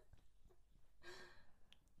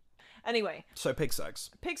 Anyway, So, pig sex.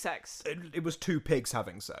 pig sex. It was 2 pigs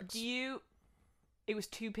having sex. It was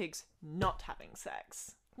 2 pigs not having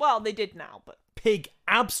sex. Well, they did now, but Pig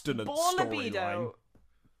abstinence Born storyline. libido.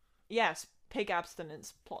 Yes, pig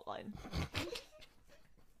abstinence plotline.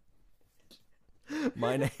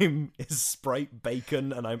 My name is Sprite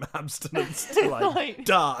Bacon, and I'm abstinence till I Right.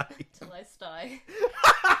 die. Till I die.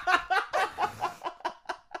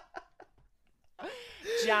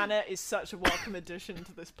 Janet is such a welcome addition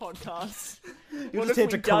to this podcast. You're What just have here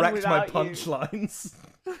to we done correct my without you? punchlines.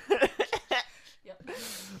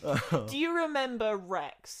 Yep. Do you remember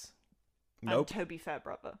Rex and Nope. Toby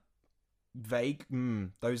Fairbrother? Vague.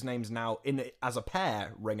 Those names now, as a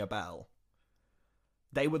pair, ring a bell.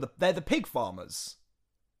 They're the pig farmers.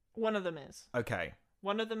 One of them is. Okay.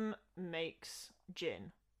 One of them makes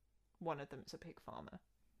gin. One of them's a pig farmer.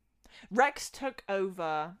 Rex took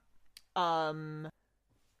over.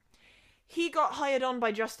 He got hired on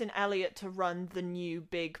by Justin Elliott to run the new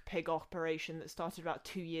big pig operation that started about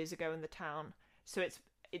 2 years ago in the town. So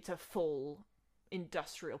it's a full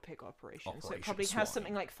industrial pig operation. So it Operation probably Swine. has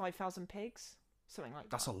something like 5,000 pigs, something like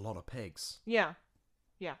That's that. a lot of pigs. Yeah,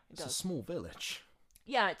 it It's a does. small village.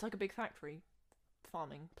 Yeah, it's like a big factory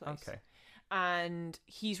farming place. Okay. And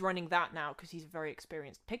he's running that now because he's a very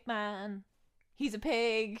experienced pig man. He's a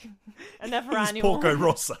pig, another He's animal. Porco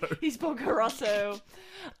Rosso. He's Porco Rosso.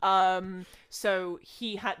 So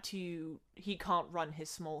he can't run his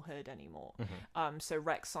small herd anymore. So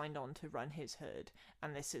Rex signed on to run his herd,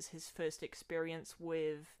 and this is his first experience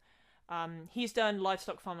with. He's done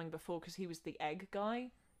livestock farming before because he was the egg guy.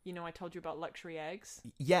 You know, I told you about luxury eggs.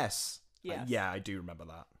 Yes. Yes. Yeah, I do remember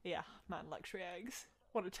that. Yeah, man, luxury eggs.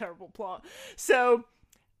 What a terrible plot. So,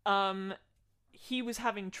 he was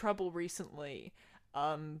having trouble recently,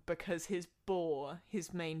 because his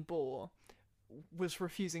main boar, was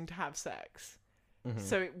refusing to have sex.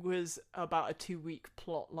 So it was about a 2-week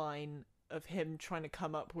plot line of him trying to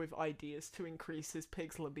come up with ideas to increase his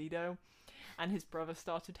pig's libido, and his brother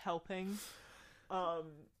started helping.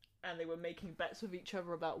 And they were making bets with each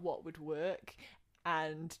other about what would work.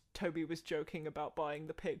 And Toby was joking about buying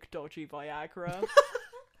the pig dodgy Viagra.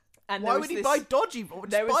 And Why would he buy dodgy?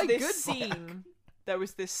 There was buy this good scene. There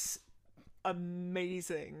was this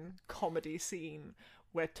amazing comedy scene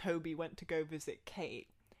where Toby went to go visit Kate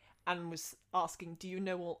and was asking, "Do you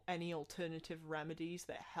know any alternative remedies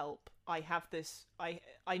that help? I have this. I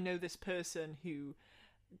know this person who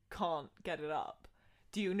can't get it up.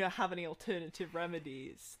 Do you have any alternative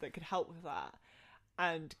remedies that could help with that?"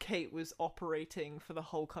 And Kate was operating for the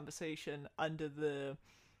whole conversation under the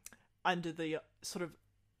sort of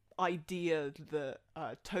idea that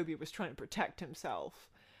Toby was trying to protect himself.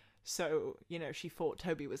 So, she thought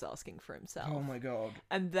Toby was asking for himself. Oh my god.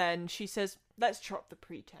 And then she says, "Let's drop the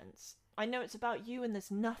pretense. I know it's about you and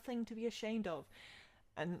there's nothing to be ashamed of."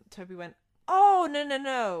 And Toby went, "Oh,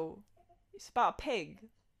 no. It's about a pig.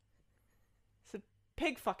 It's a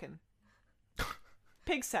pig fucking.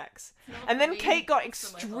 Pig sex." Not And for then me, Kate got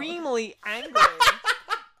it's for my dog. extremely angry.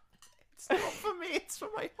 It's not for me, it's for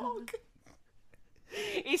my hog.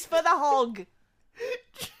 It's for the hog.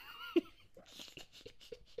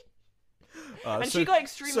 And she got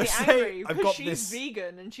extremely say angry I've because got she's this-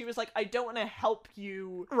 vegan, and she was like, "I don't want to help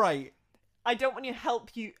you. Right. I don't want to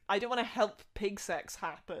help pig sex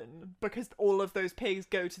happen because all of those pigs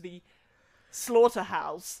go to the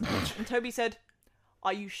slaughterhouse." And Toby said,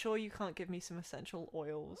 "Are you sure you can't give me some essential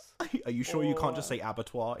oils?" Are you sure you can't just say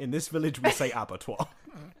abattoir? In this village, we say abattoir.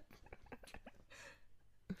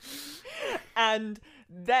 And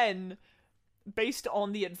then, based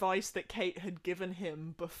on the advice that Kate had given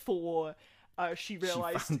him before she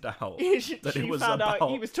realized She found out she that it was found out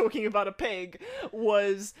about... he was talking about a pig,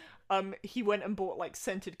 was he went and bought like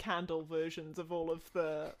scented candle versions of all of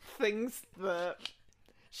the things that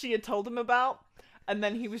she had told him about, and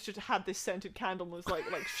then he was just had this scented candle and was like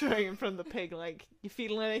showing in front of the pig, like, "You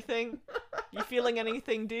feeling anything? You feeling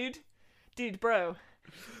anything, dude? Bro."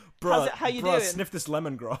 Bruh, how you bruh, doing? sniff this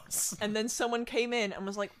lemongrass. And then someone came in and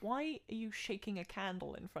was like, "Why are you shaking a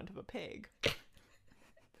candle in front of a pig?"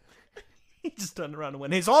 He just turned around and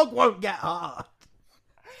went, "His hog won't get hard."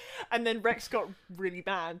 And then Rex got really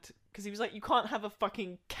mad because he was like, "You can't have a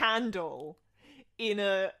fucking candle in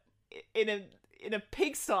a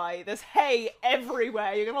pigsty. There's hay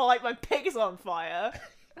everywhere. You're gonna light my pigs on fire."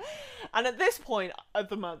 And at this point of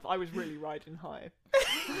the month, I was really riding high.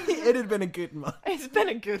 It had been a good month. It's been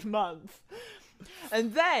a good month.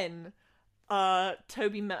 And then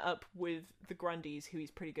Toby met up with the Grundys, who he's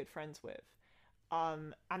pretty good friends with.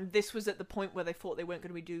 And this was at the point where they thought they weren't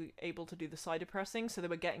going to be able to do the cider pressing, so they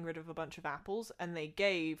were getting rid of a bunch of apples, and they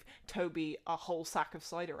gave Toby a whole sack of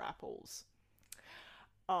cider apples.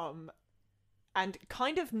 And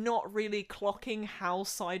kind of not really clocking how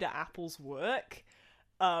cider apples work,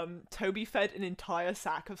 Toby fed an entire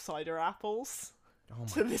sack of cider apples Oh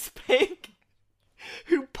to this pig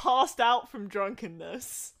who passed out from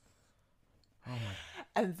drunkenness. my.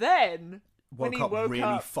 And then when he Woke up woke really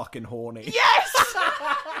up, fucking horny. yes!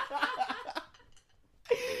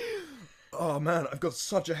 Oh man, I've got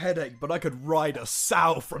such a headache, but I could ride a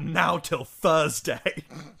sow from now till Thursday.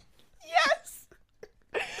 Yes!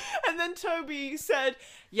 Toby said,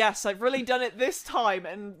 "Yes, I've really done it this time,"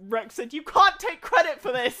 and Rex said, "You can't take credit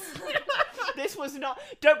for this. This was not.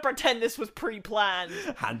 Don't pretend this was pre-planned."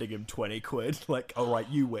 Handing him 20 quid, like, all right,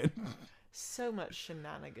 you win. So much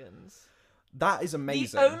shenanigans. That is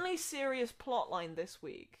amazing. The only serious plotline this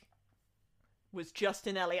week was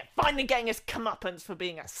Justin Elliott finally getting his comeuppance for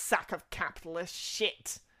being a sack of capitalist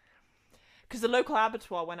shit. Because the local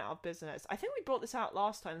abattoir went out of business. I think we brought this out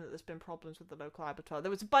last time that there's been problems with the local abattoir.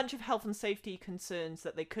 There was a bunch of health and safety concerns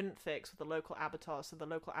that they couldn't fix with the local abattoir, so the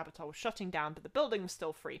local abattoir was shutting down, but the building was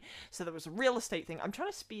still free. So there was a real estate thing. I'm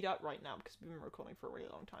trying to speed up right now because we've been recording for a really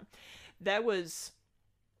long time. There was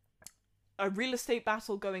a real estate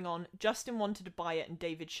battle going on. Justin wanted to buy it and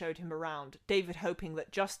David showed him around. David hoping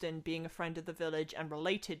that Justin, being a friend of the village and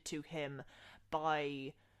related to him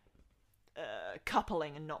by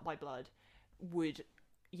coupling and not by blood, would,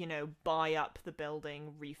 you know, buy up the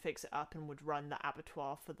building, refix it up, and would run the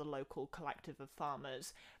abattoir for the local collective of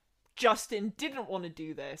farmers. Justin didn't want to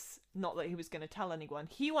do this. Not that he was going to tell anyone.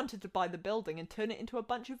 He wanted to buy the building and turn it into a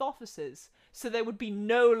bunch of offices, so there would be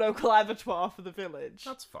no local abattoir for the village.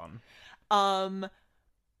 That's fun. And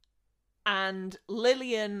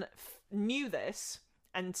Lillian knew this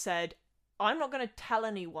and said, "I'm not going to tell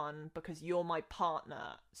anyone because you're my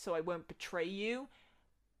partner, so I won't betray you.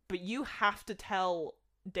 But you have to tell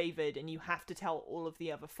David, and you have to tell all of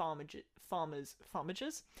the other farmagers.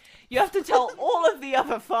 You have to tell all of the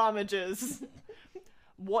other farmagers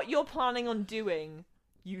what you're planning on doing,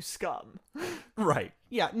 you scum." Right.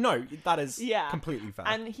 Yeah, no, that is completely fair.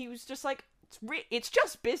 And he was just like, it's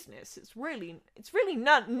just business. It's really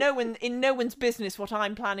no one's business what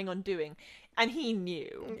I'm planning on doing. And he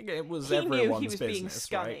knew. It was he everyone's knew he was business, being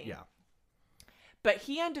scummy. right? Yeah. But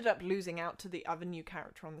he ended up losing out to the other new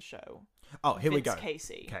character on the show. Oh, here we Vince go.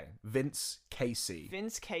 Casey. Okay, Vince Casey.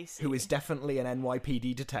 Vince Casey. Who is definitely an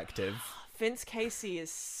NYPD detective. Vince Casey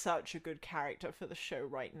is such a good character for the show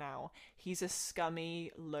right now. He's a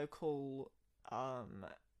scummy local,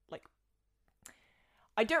 like,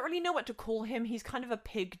 I don't really know what to call him. He's kind of a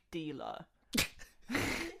pig dealer.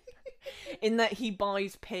 In that he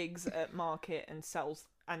buys pigs at market and sells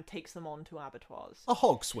and takes them on to abattoirs. A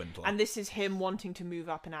hog swindler. And this is him wanting to move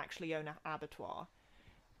up and actually own an abattoir.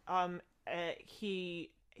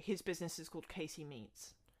 His business is called Casey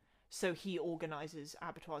Meats. So he organizes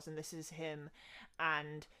abattoirs, and this is him.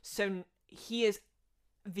 And so he is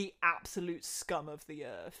the absolute scum of the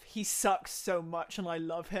earth. He sucks so much, and I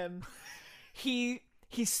love him. He's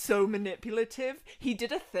so manipulative. He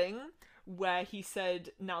did a thing where he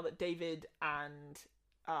said, now that David and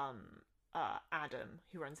Adam,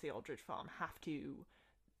 who runs the Aldridge farm, have to,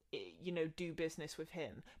 you know, do business with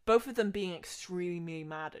him. Both of them being extremely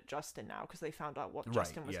mad at Justin now because they found out what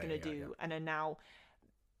Justin was going to do, and are now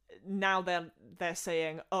they're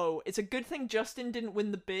saying, "Oh, it's a good thing Justin didn't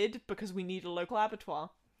win the bid because we need a local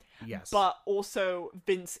abattoir." Yes, but also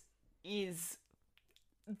Vince is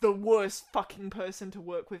the worst fucking person to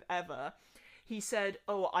work with ever. He said,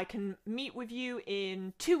 "Oh, I can meet with you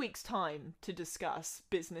in 2 weeks' time to discuss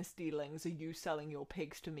business dealings. Are you selling your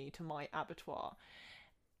pigs to me, to my abattoir?"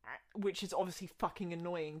 Which is obviously fucking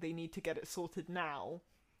annoying. They need to get it sorted now.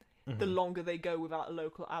 Mm-hmm. The longer they go without a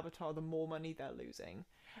local abattoir, the more money they're losing.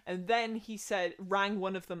 And then he rang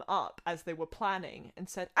one of them up as they were planning and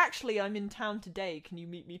said, "Actually, I'm in town today. Can you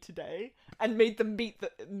meet me today?" And made them meet.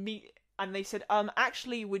 And they said,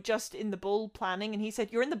 "Actually, we're just in the Bull planning." And he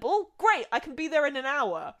said, "You're in the Bull? Great, I can be there in an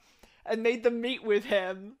hour." And made them meet with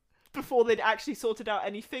him before they'd actually sorted out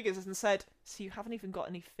any figures and said, "So you haven't even got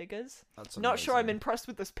any figures?" That's Not sure I'm impressed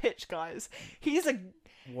with this pitch, guys.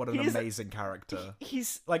 What an amazing character.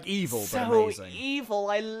 He's like evil, so but amazing. Evil.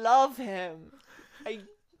 I love him.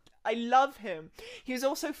 I love him. He was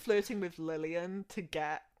also flirting with Lillian to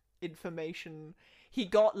get information. He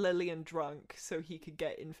got Lillian drunk so he could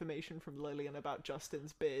get information from Lillian about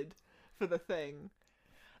Justin's bid for the thing.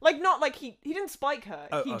 Like, not like he didn't spike her.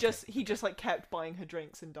 He just like kept buying her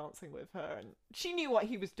drinks and dancing with her, and she knew what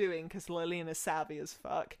he was doing because Lillian is savvy as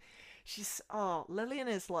fuck. Lillian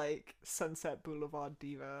is like Sunset Boulevard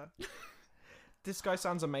diva. This guy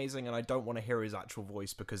sounds amazing, and I don't want to hear his actual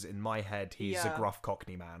voice because in my head he's a gruff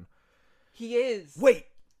Cockney man. He is. Wait.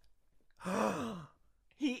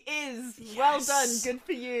 He is. Yes. Well done. Good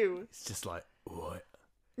for you. It's just like, what?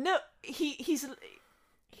 No, he's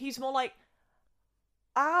more like,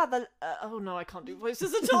 oh no, I can't do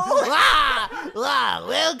voices at all.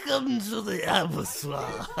 Welcome to the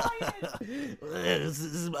abattoir. This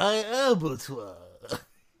is my abattoir.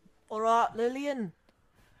 Alright, Lillian.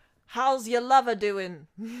 How's your lover doing?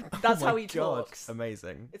 That's how he talks.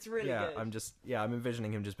 Amazing. It's really good. I'm I'm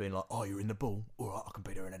envisioning him just being like, "Oh, you're in the Bull? Alright, I can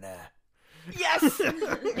be there in an hour." Yes!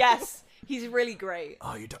 Yes! He's really great.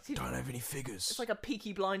 Oh, you don't have any figures. It's like a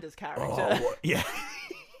Peaky Blinders character. Oh, what? Yeah.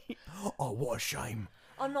 Oh, what a shame.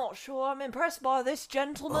 I'm not sure I'm impressed by this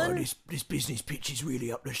gentleman. Oh, this business pitch is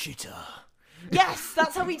really up the shitter. Yes,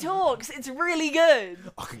 that's how he talks. It's really good.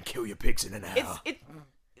 I can kill your pigs in an hour.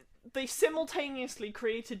 They simultaneously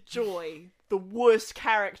created Joy, the worst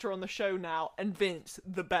character on the show now, and Vince,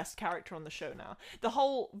 the best character on the show now. The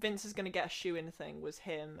whole Vince is going to get a shoe-in thing was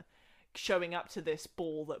him showing up to this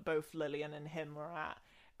ball that both Lillian and him were at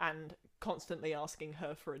and constantly asking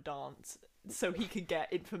her for a dance so he could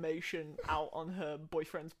get information out on her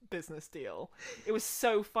boyfriend's business deal. It was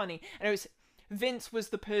so funny. And Vince was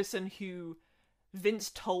the person who...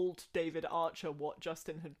 Vince told David Archer what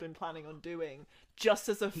Justin had been planning on doing, just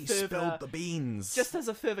as He spilled the beans. just as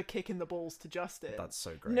a further kick in the balls to Justin. That's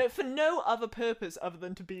so great. No, for no other purpose other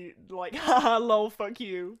than to be like, haha, lol, fuck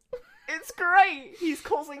you. It's great. He's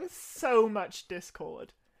causing so much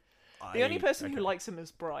discord. The only person who likes him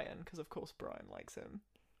is Brian, because of course Brian likes him.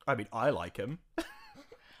 I mean, I like him.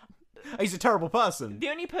 He's a terrible person. The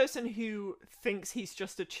only person who thinks he's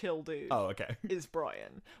just a chill dude Oh, okay. is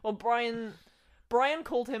Brian. Well, Brian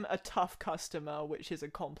called him a tough customer, which is a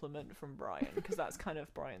compliment from Brian, because that's kind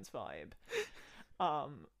of Brian's vibe.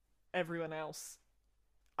 Everyone else,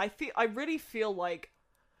 I really feel like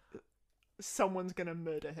someone's gonna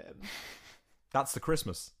murder him. That's the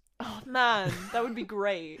Christmas. Oh man, that would be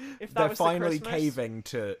great if that They're was finally the Christmas. caving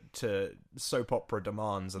to soap opera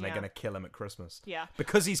demands, and Yeah. they're going to kill him at Christmas. Yeah.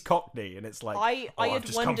 Because he's Cockney, and it's like, I I've had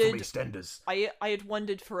just come wondered- from EastEnders. I had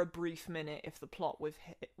wondered for a brief minute if the plot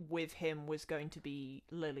with him was going to be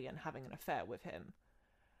Lillian having an affair with him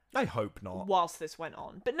I hope not. whilst this went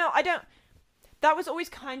on. But no, I don't. That was always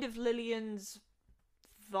kind of Lillian's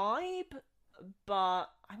vibe, but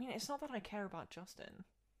I mean, it's not that I care about Justin.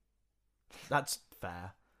 That's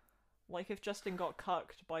fair. Like, if Justin got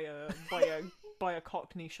cucked by a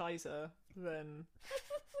Cockney shizer, then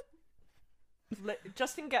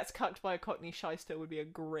Justin gets cucked by a Cockney shyster would be a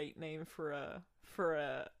great name for a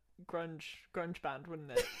grunge band,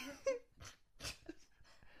 wouldn't it?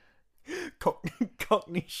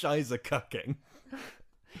 Cockney shizer cucking.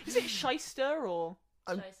 Is it shyster or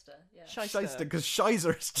Shyster, yeah. Shizer, because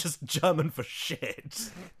shizer is just German for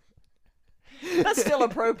shit. That's still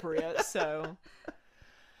appropriate. So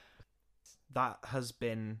That has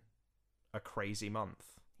been a crazy month.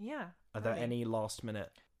 yeah. Are there I mean, any last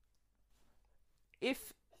minute?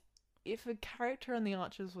 If a character in the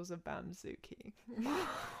Archers was a Bamzuki,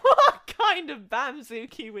 what kind of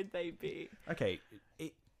Bamzuki would they be? Okay,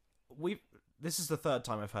 this is the third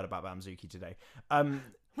time I've heard about Bamzuki today.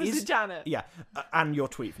 Was it Janet? Yeah, and your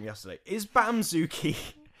tweet from yesterday. Is Bamzuki...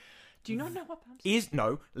 Do you not know what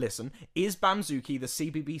Bamzuki Is Bamzuki the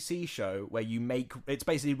CBBC show where you make... It's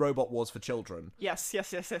basically Robot Wars for children. Yes.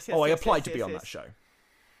 I applied to be on that show.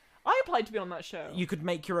 I applied to be on that show. You could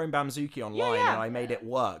make your own Bamzuki online, Yeah. and I made it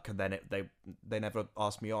work, and then they never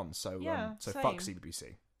asked me on, so Yeah, fuck same.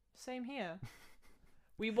 CBBC. Same here.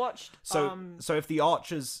 We watched. So if the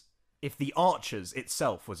Archers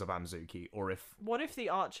itself was a Bamzuki, or if... What if the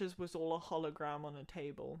Archers was all a hologram on a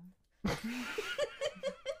table?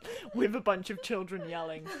 With a bunch of children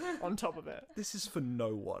yelling on top of it. This is for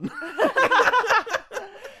no one.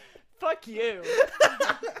 Fuck you.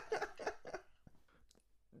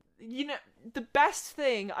 You know, the best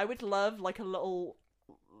thing, I would love like a little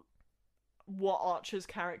what Archer's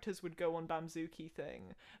characters would go on Bamzuki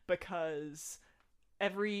thing, because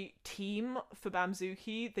every team for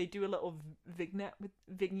Bamzuki, they do a little vignette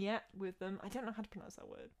with them. I don't know how to pronounce that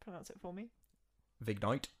word. Pronounce it for me.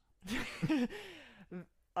 Vignite.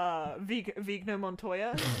 Vigno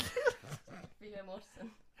Montoya. Viggo Mortensen.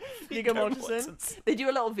 Viggo Mortensen. They do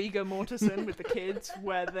a little Viggo Mortensen with the kids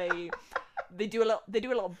where they do a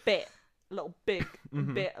little bit, a little big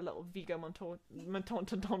bit, a little Viggo Mortensen,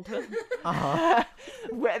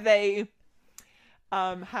 where they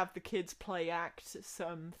have the kids play act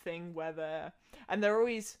something where they're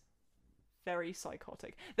always very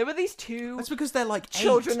psychotic. There were these two. That's because they're like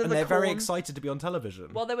Children 8 of and the they're very Corn. excited to be on television.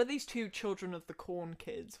 Well, there were these two Children of the Corn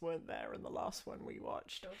kids, weren't there, in the last one we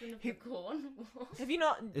watched? Children of the Corn. Have you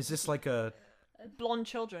not Is this like a blonde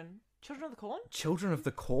children? Children of the Corn? Children of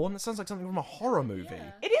the Corn? That sounds like something from a horror movie.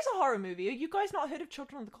 Yeah. It is a horror movie. Are you guys not heard of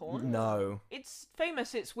Children of the Corn? No. It's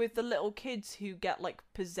famous. It's with the little kids who get like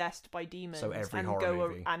possessed by demons So every and horror go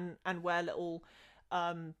movie. and wear little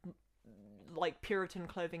like Puritan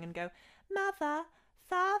clothing and go, "Mother,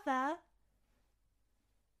 Father,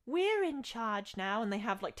 we're in charge now," and they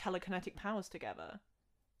have like telekinetic powers together.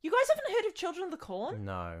 You guys haven't heard of Children of the Corn?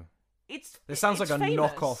 No. It's This sounds it's like a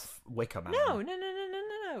famous. knockoff Wicker Man. No.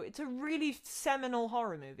 know. It's a really seminal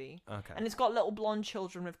horror movie. Okay. And it's got little blonde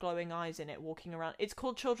children with glowing eyes in it walking around. It's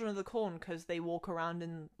called Children of the Corn because they walk around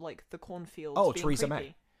in, like, the cornfields. Oh, being Theresa creepy.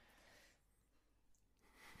 May.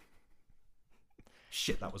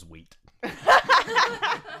 Shit, that was wheat.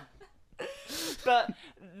 But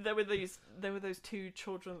there were those two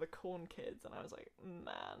Children of the Corn kids, and I was like,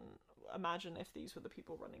 man, imagine if these were the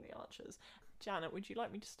people running the Archers. Janet, would you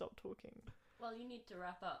like me to stop talking? Well, you need to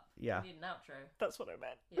wrap up. Yeah. You need an outro. That's what I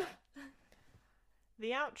meant. Yeah.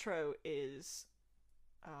 The outro is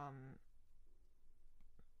a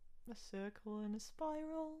circle and a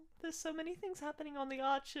spiral. There's so many things happening on the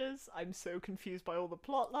Archers. I'm so confused by all the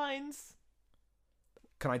plot lines.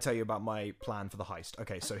 Can I tell you about my plan for the heist?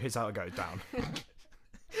 Okay, so here's how it goes down.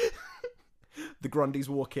 The Grundys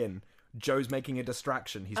walk in. Joe's making a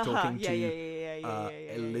distraction. He's talking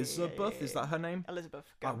to Elizabeth. Is that her name? Elizabeth.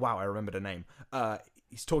 Oh, wow, I remembered her name.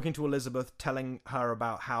 He's talking to Elizabeth, telling her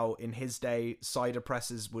about how in his day cider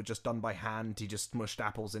presses were just done by hand. He just mushed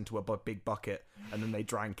apples into a big bucket and then they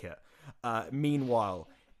drank it. Meanwhile,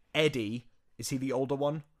 Eddie, is he the older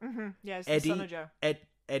one? Mm-hmm. Yeah, it's Eddie, the son of Joe.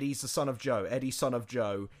 Eddie's the son of Joe. Eddie, son of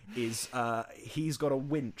Joe, is he's got a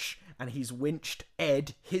winch and he's winched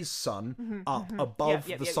Ed, his son, up above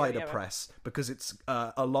the cider press because it's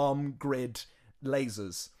alarm grid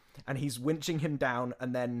lasers, and he's winching him down.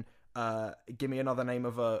 And then give me another name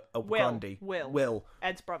of a Grundy. Will.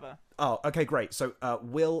 Ed's brother. Oh, okay, great. So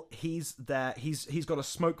Will, he's there. He's got a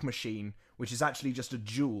smoke machine, which is actually just a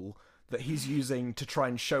jewel that he's using to try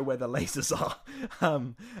and show where the lasers are.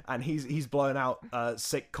 And he's blowing out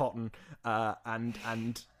sick cotton,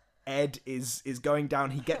 and Ed is going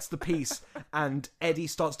down. He gets the piece, and Eddie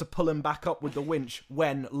starts to pull him back up with the winch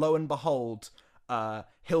when, lo and behold,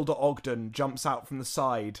 Hilda Ogden jumps out from the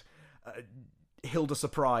side. Hilda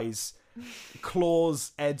Surprise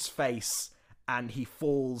claws Ed's face, and he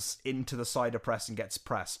falls into the cider press and gets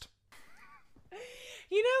pressed.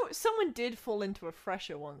 You know, someone did fall into a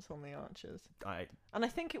fresher once on the Archers. And I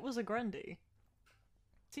think it was a Grundy.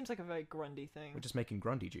 Seems like a very Grundy thing. we're just making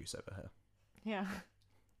Grundy juice over here. Yeah.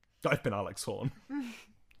 I've been Alex Horn.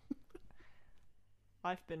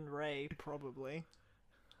 I've been Ray, probably.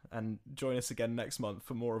 And join us again next month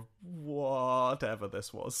for more of whatever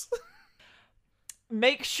this was.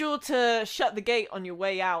 Make sure to shut the gate on your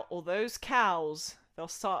way out, or those cows, they'll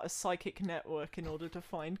start a psychic network in order to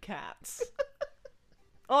find cats.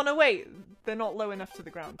 Oh, no, wait. They're not low enough to the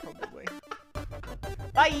ground, probably.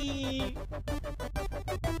 Bye!